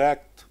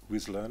interact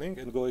with learning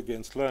and go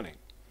against learning.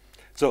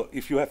 So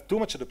if you have too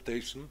much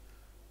adaptation,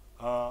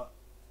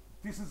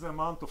 this is the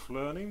amount of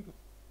learning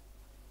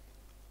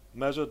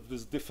measured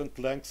with different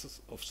lengths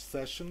of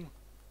session,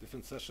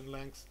 different session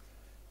lengths.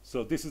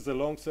 So this is a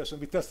long session.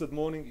 We tested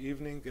morning,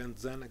 evening, and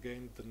then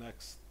again the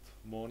next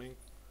morning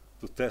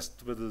to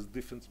test whether there's a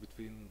difference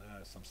between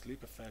some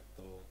sleep effect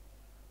or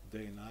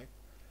day and night.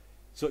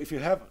 So if you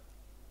have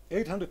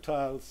 800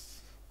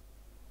 trials,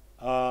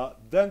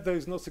 then there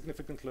is no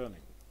significant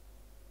learning.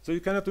 So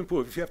you cannot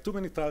improve. If you have too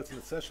many trials in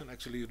a session,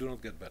 actually you do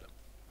not get better.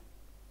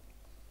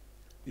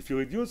 If you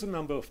reduce the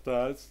number of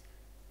trials,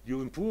 you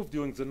improve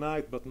during the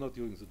night, but not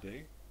during the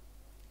day.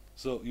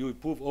 So you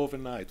improve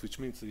overnight, which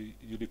means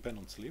you depend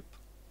on sleep.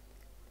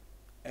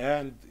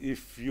 And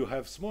if you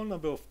have small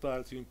number of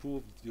trials, you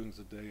improve during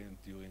the day and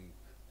during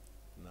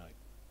night.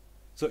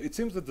 So it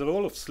seems that the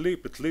role of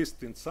sleep, at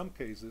least in some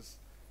cases,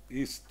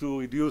 is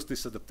to reduce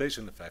this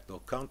adaptation effect or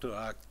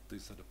counteract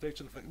this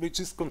adaptation effect, which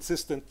is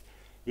consistent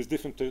with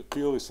different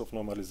theories of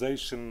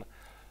normalization,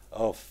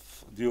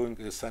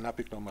 during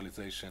synaptic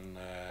normalization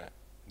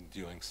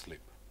during sleep.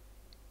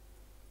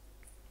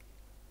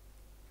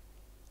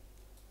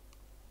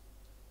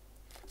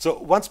 So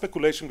one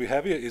speculation we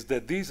have here is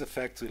that these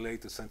effects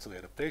relate to sensory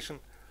adaptation,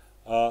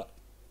 to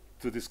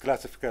these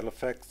classical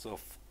effects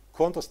of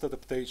contrast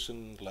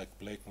adaptation, like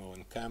Blakemore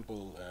and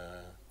Campbell,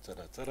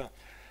 et cetera,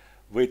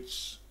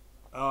 which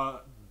there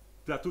are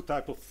two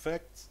types of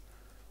effects.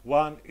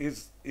 One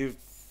is if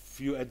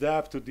you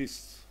adapt to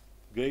these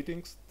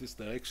gratings, this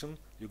direction,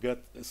 you get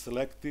a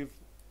selective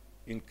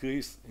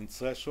increase in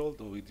threshold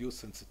or reduced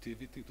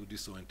sensitivity to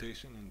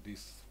disorientation in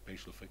this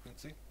spatial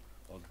frequency,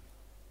 or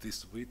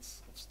this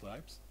width of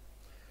stripes.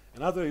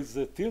 Another is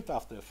the tilt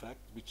after effect,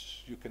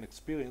 which you can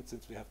experience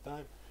since we have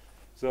time.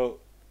 So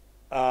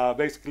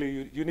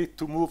basically, you need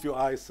to move your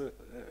eyes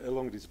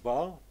along this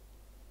bar,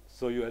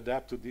 so you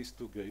adapt to these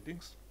two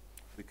gratings.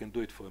 We can do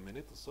it for a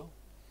minute or so.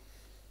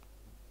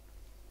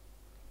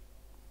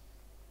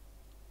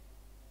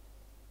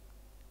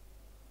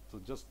 So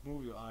just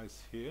move your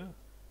eyes here.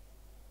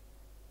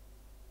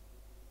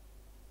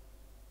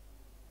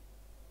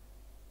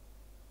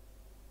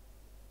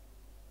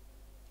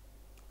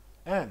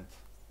 And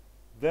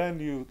then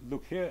you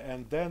look here,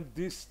 and then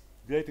this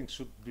grating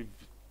should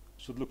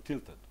look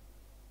tilted.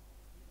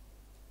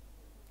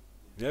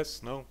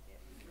 Yes? No?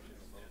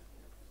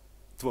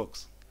 It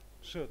works.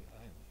 Should.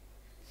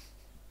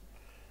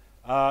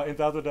 In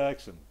the other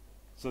direction.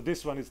 So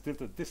this one is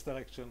tilted this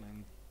direction,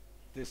 and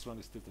this one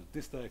is tilted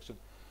this direction,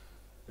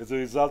 as a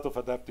result of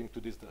adapting to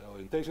this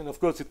orientation. Of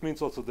course, it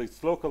means also that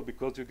it's local,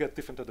 because you get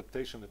different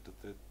adaptation at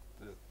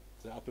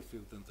the upper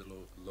field and the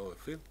lower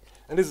field.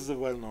 And this is a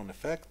well-known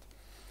effect.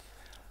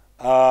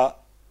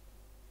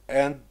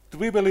 And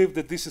we believe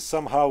that this is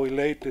somehow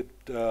related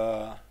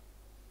to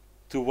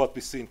what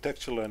we see in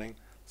textual learning,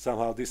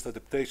 somehow this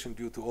adaptation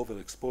due to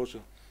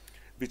overexposure,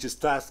 which is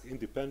task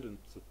independent,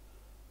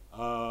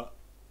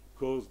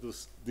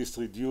 causes this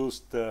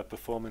reduced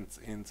performance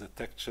in the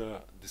texture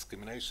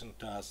discrimination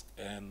task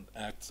and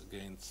acts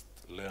against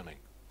learning.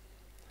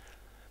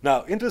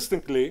 Now,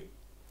 interestingly,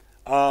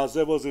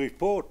 there was a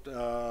report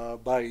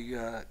by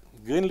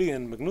Greenlee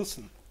and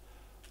Magnussen,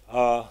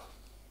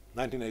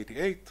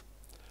 1988,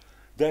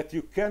 that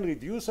you can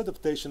reduce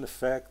adaptation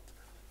effect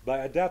by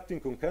adapting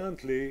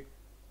concurrently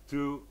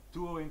to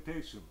two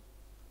orientation,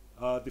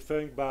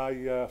 differing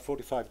by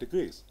 45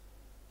 degrees.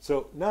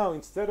 So now,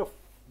 instead of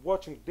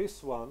watching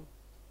this one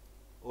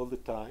all the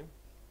time,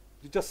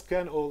 you just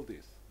scan all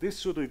this. This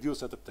should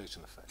reduce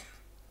adaptation effect.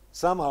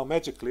 Somehow,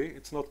 magically,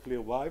 it's not clear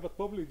why, but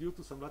probably due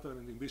to some lateral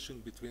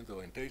inhibition between the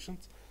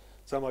orientations,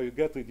 somehow you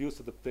get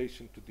reduced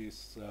adaptation to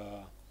this.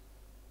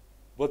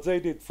 What they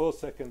did, 4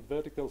 second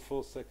vertical,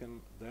 4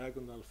 second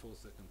diagonal, 4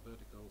 second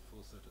vertical,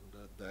 4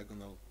 second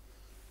diagonal,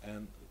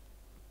 and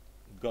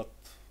got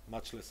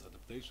much less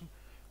adaptation,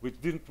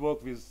 which didn't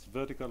work with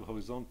vertical,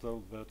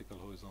 horizontal, vertical,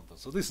 horizontal.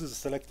 So this is a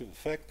selective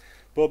effect.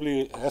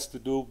 Probably has to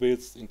do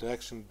with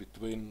interaction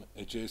between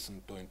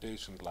adjacent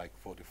orientations like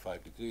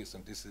 45 degrees,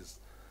 and this is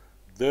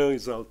the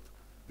result.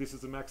 This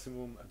is the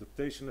maximum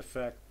adaptation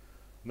effect.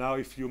 Now,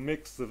 if you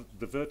mix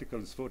the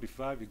vertical is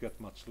 45, you get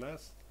much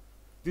less.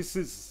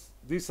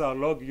 These are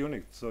log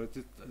units, so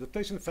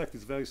adaptation effect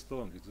is very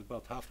strong. It's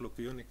about half log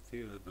unit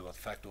here, about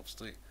factor of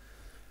 3.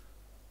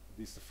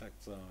 These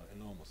effects are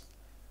enormous.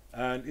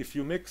 And if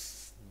you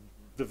mix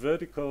the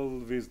vertical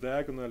with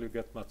diagonal, you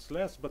get much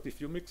less. But if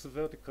you mix the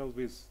vertical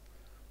with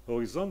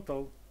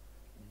horizontal,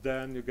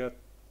 then you get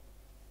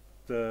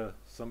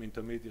some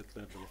intermediate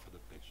level of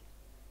adaptation.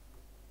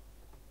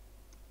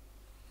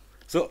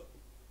 So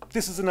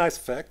this is a nice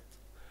fact.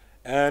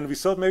 And we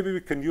thought maybe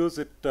we can use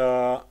it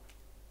to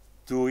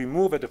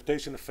remove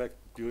adaptation effect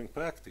during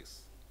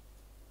practice.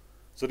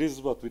 So this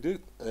is what we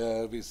did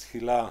with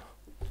Hila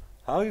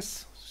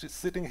Harris. She's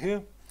sitting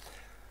here.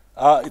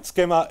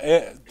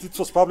 It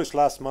was published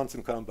last month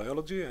in Current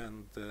Biology,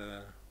 and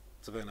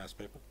it's a very nice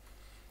paper.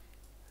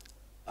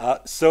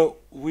 So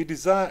we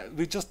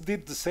just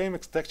did the same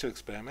texture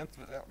experiment,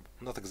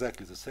 not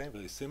exactly the same,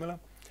 very similar,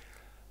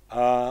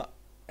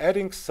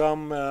 adding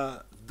some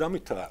dummy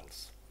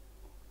trials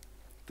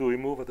to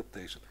remove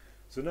adaptation.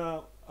 So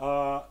now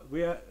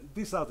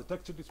these are the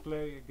texture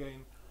display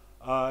again.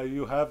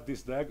 You have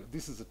this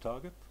is a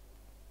target,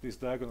 this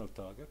diagonal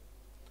target,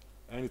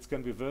 and it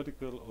can be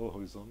vertical or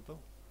horizontal.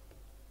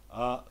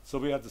 So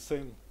we had the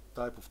same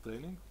type of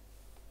training,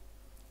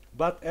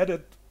 but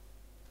added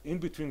in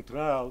between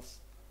trials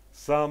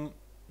some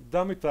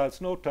dummy trials,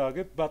 no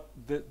target, but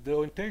the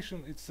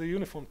orientation, it's a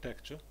uniform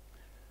texture.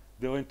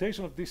 The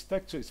orientation of this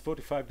texture is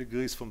 45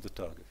 degrees from the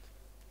target.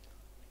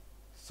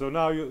 So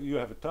now you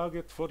have a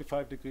target,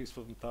 45 degrees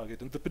from the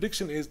target. And the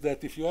prediction is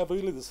that if you have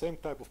really the same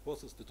type of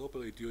process that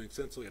operate during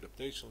sensory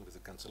adaptation with a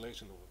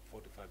cancellation of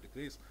 45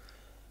 degrees,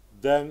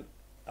 then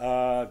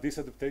this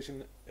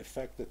adaptation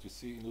effect that you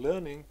see in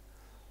learning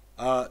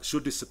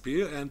should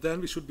disappear, and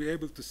then we should be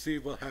able to see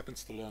what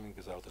happens to learning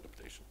without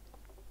adaptation.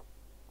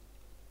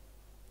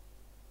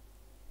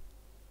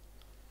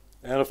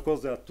 And of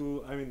course, there are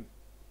two. I mean,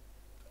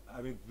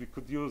 we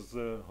could use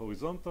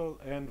horizontal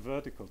and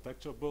vertical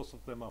texture. Both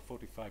of them are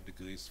 45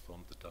 degrees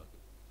from the target.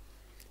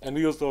 And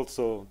we used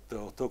also the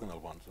orthogonal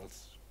ones.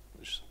 Let's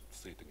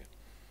see it again.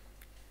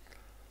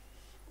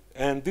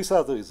 And these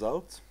are the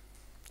results.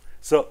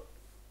 So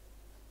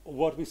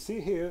what we see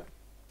here,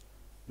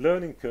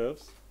 learning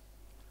curves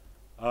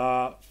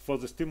for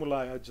the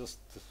stimuli I just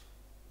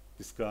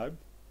described.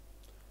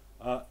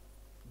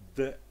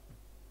 The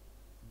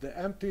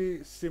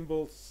empty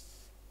symbols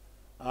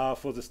are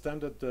for the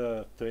standard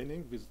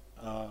training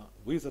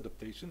with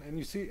adaptation. And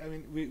you see, I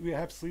mean, we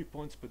have 3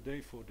 points per day,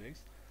 4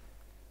 days.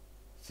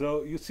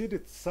 So you see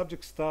that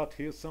subjects start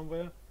here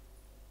somewhere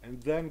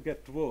and then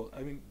get worse,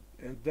 and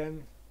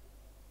then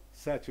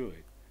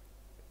saturate.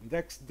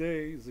 Next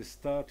day they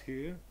start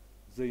here,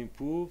 they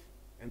improve,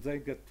 and they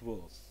get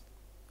worse.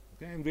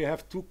 Okay, and we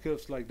have 2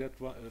 curves like that.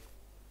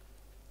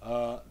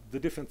 The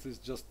difference is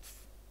just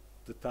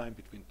the time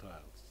between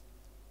trials.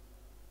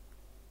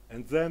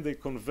 And then they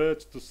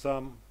converge to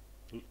some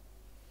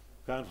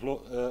kind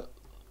of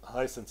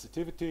high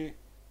sensitivity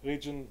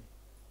region,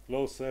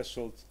 low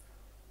thresholds.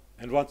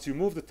 And once you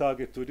move the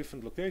target to a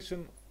different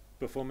location,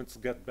 performance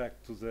get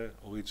back to the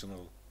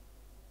original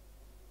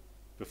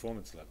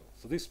performance level.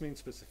 So this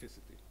means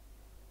specificity.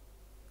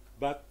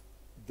 But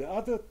the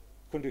other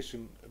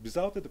condition,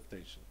 without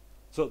adaptation,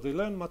 so they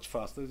learn much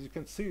faster. As you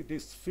can see,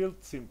 these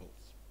filled symbols,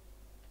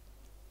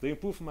 they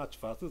improve much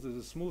faster. There's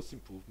a smooth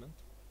improvement,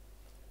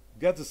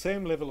 get the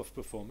same level of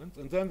performance,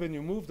 and then when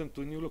you move them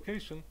to a new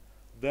location,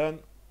 then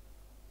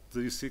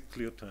you see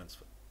clear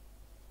transfer.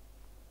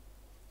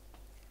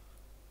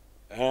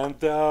 And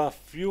there are a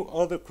few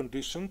other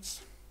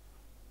conditions.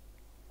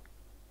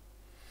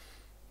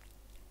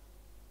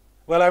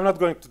 Well, I'm not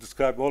going to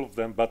describe all of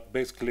them, but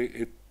basically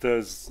it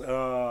is,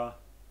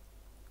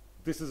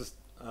 this is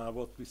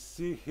what we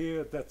see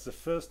here. That's the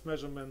first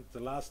measurement, the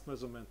last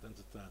measurement, and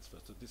the transfer.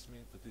 So this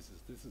means that this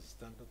is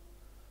standard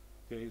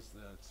case,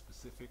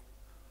 specific.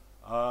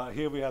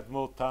 Here we had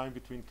more time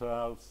between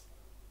trials,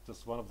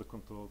 just one of the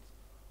controls.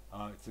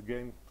 It's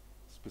again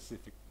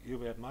specific. Here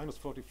we had minus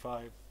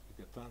 45, you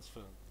get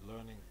transfer,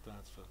 learning,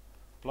 transfer,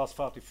 plus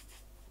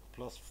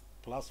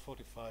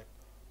 45,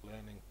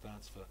 learning,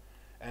 transfer.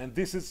 And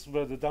this is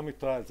where the dummy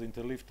trials, the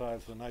interleave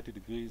trials, were 90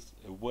 degrees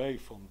away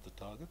from the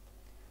target.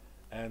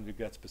 And we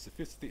get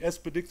specificity, as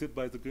predicted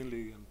by the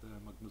Greenlee and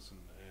Magnussen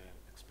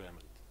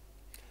experiment.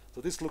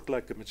 So this looked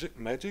like a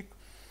magic.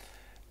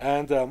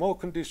 And there are more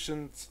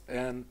conditions,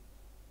 and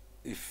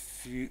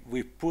if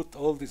we put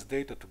all this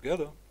data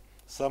together,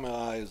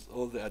 summarize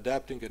all the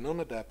adapting and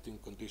non-adapting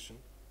condition,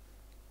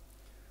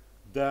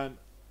 then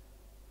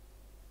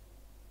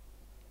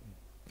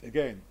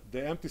again,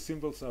 the empty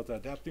symbols are the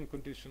adapting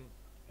condition,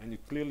 and you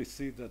clearly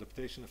see the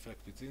adaptation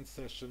effect within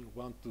session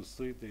 1, 2,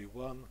 3, day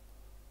 1,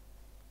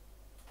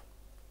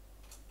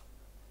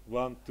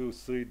 1, 2,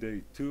 3,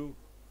 day 2,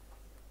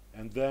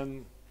 and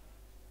then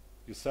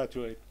you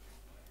saturate.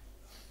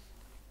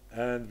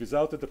 And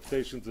without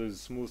adaptation, there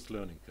is smooth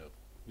learning curve.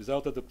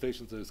 Without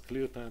adaptation, there is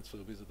clear transfer.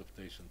 With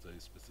adaptation, there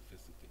is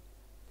specificity.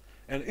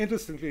 And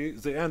interestingly,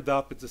 they end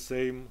up at the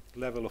same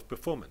level of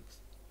performance.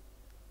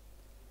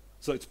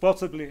 So it's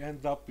possibly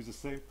end up with the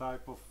same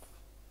type of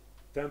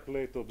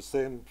template or the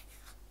same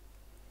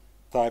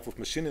type of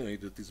machinery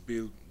that is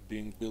being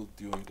built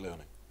during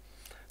learning.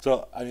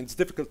 So I mean, it's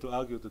difficult to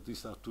argue that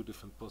these are 2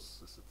 different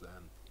processes at the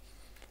end.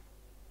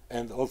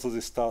 And also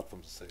they start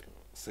from the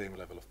same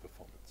level of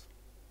performance.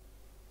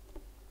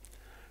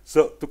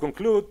 So to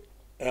conclude,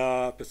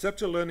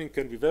 perceptual learning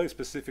can be very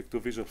specific to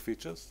visual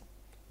features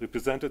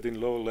represented in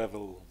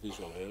low-level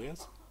visual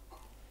areas.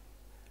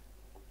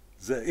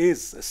 There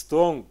is a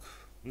strong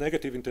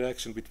negative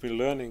interaction between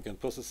learning and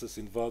processes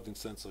involved in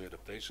sensory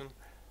adaptation.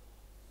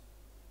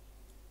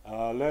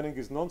 Learning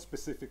is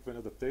non-specific when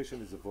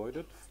adaptation is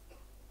avoided,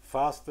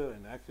 faster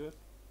and accurate.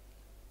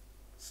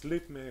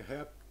 Sleep may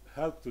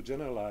help to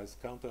generalize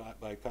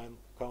by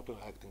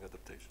counteracting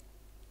adaptation.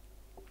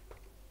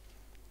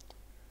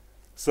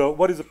 So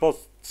what is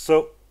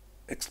so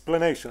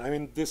explanation? I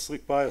mean, this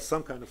requires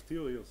some kind of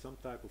theory or some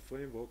type of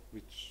framework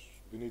which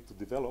we need to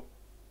develop,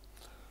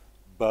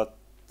 but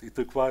it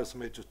requires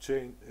major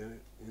change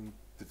in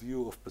the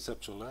view of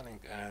perceptual learning.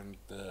 And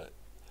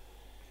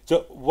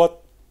so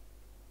what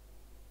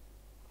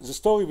the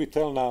story we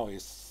tell now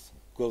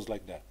goes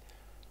like that.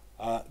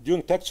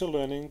 During textual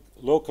learning,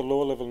 local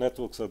lower-level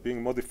networks are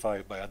being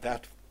modified by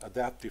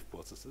adaptive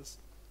processes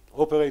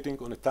operating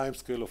on a time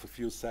scale of a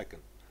few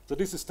seconds. So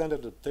this is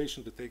standard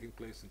adaptation that's taking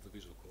place in the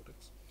visual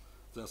cortex.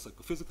 There's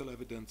psychophysical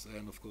evidence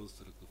and, of course,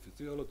 the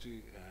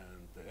electrophysiology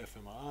and the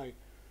fMRI.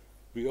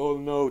 We all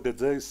know that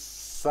there is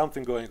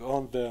something going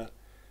on there,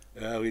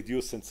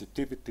 reduced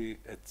sensitivity,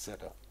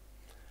 etc.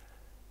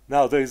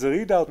 Now, there is a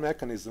readout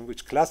mechanism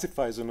which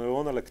classifies a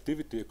neuronal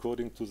activity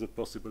according to the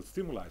possible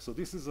stimuli. So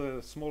this is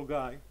a small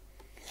guy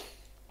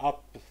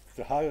up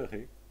the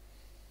hierarchy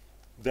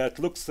that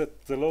looks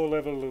at the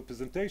low-level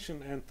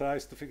representation and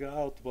tries to figure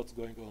out what's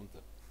going on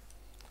there.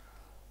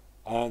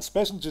 And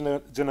spatial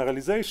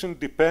generalization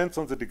depends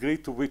on the degree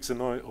to which the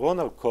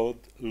neuronal code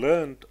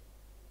learned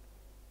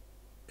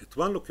at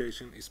one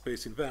location is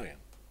space invariant.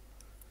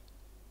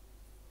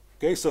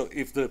 Okay, so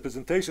if the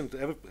representation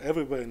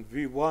everywhere in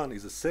V1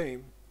 is the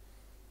same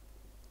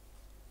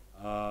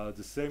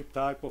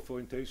type of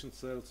orientation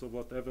cells or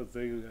whatever,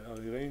 they are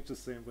arranged the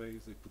same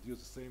ways, they produce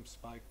the same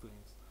spike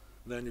things,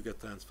 then you get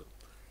transfer.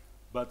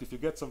 But if you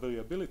get some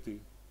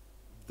variability,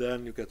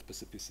 then you get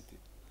specificity.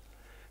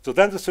 So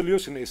then the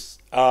solution is,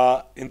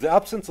 in the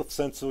absence of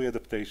sensory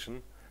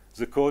adaptation,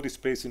 the code is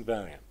space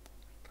invariant.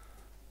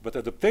 But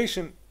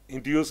adaptation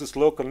induces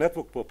local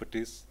network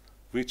properties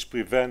which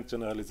prevent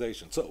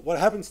generalization. So what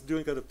happens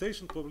during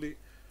adaptation probably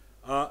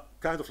are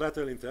kind of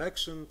lateral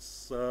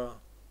interactions,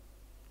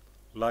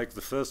 like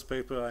the first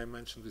paper I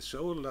mentioned with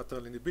Shaul,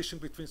 lateral inhibition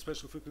between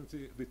spatial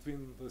frequency,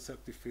 between the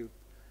receptive field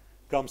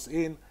comes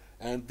in,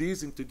 and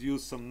these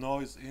introduce some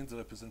noise in the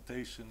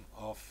representation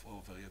of,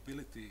 or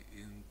variability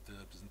in the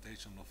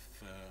representation of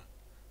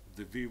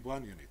the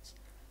V1 units.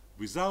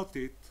 Without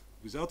it,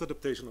 without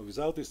adaptation or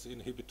without these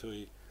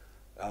inhibitory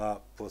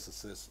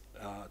processes,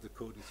 the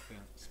code is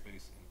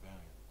space invariant.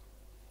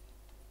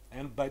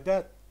 And by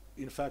that,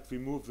 in fact, we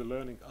move the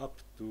learning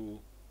up to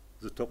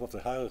the top of the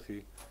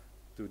hierarchy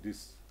to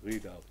this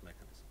readout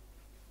mechanism.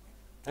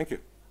 Thank you.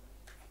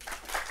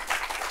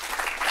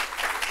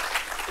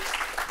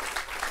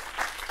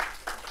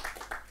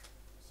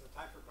 So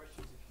time for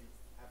questions if you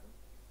have them.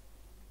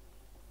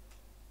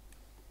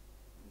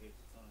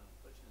 It's not a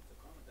question, it's a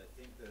comment. I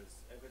think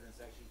there's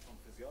evidence actually from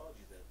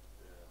physiology that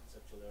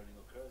conceptual learning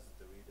occurs at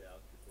the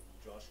readout from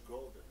Josh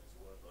Golden, his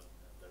work on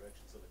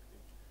direction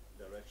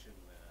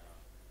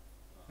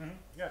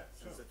Yeah,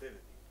 sensitivity.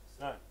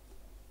 So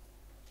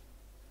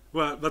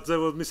well, but there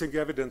was missing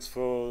evidence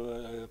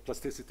for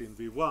plasticity in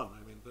V1.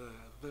 I mean,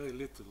 very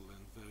little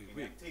and very In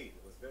weak. MT,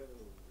 there was very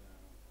little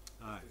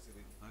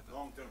plasticity, Right.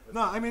 long-term plasticity.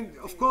 No, I mean,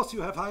 of course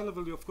you have high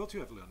level, of course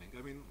you have learning.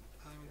 I mean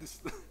this,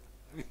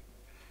 I mean,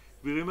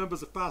 we remember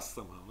the past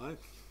somehow, right?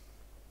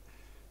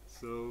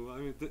 So, I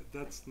mean,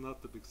 that's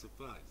not a big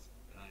surprise.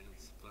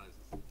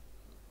 Surprises.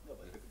 No,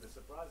 but the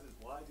surprise is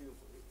why do you,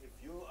 if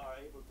you are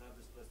able to have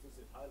this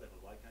plasticity at high level,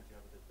 why can't you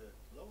have it at the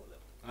lower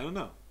level? I don't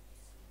know.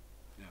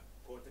 Yeah.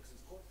 Cortex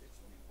is cortex.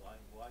 I mean,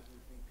 why do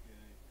you think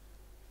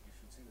you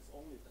should see this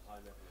only at the high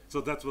level?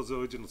 So that was the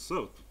original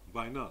thought.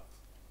 Why not?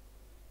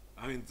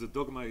 I mean, the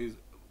dogma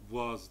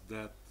was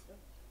that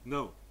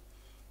no.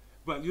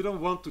 Well, you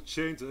don't want to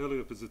change the early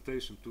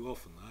representation too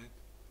often, right?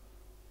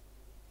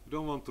 You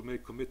don't want to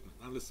make commitment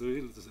unless the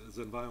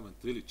environment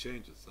really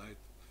changes, right?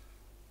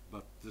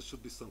 But there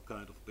should be some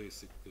kind of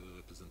basic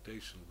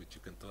representation which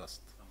you can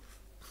trust.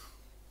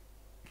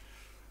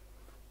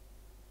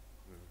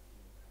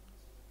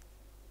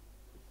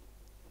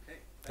 Okay.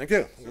 Thank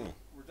you. So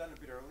we're done a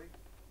bit early.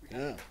 We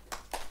have Yeah.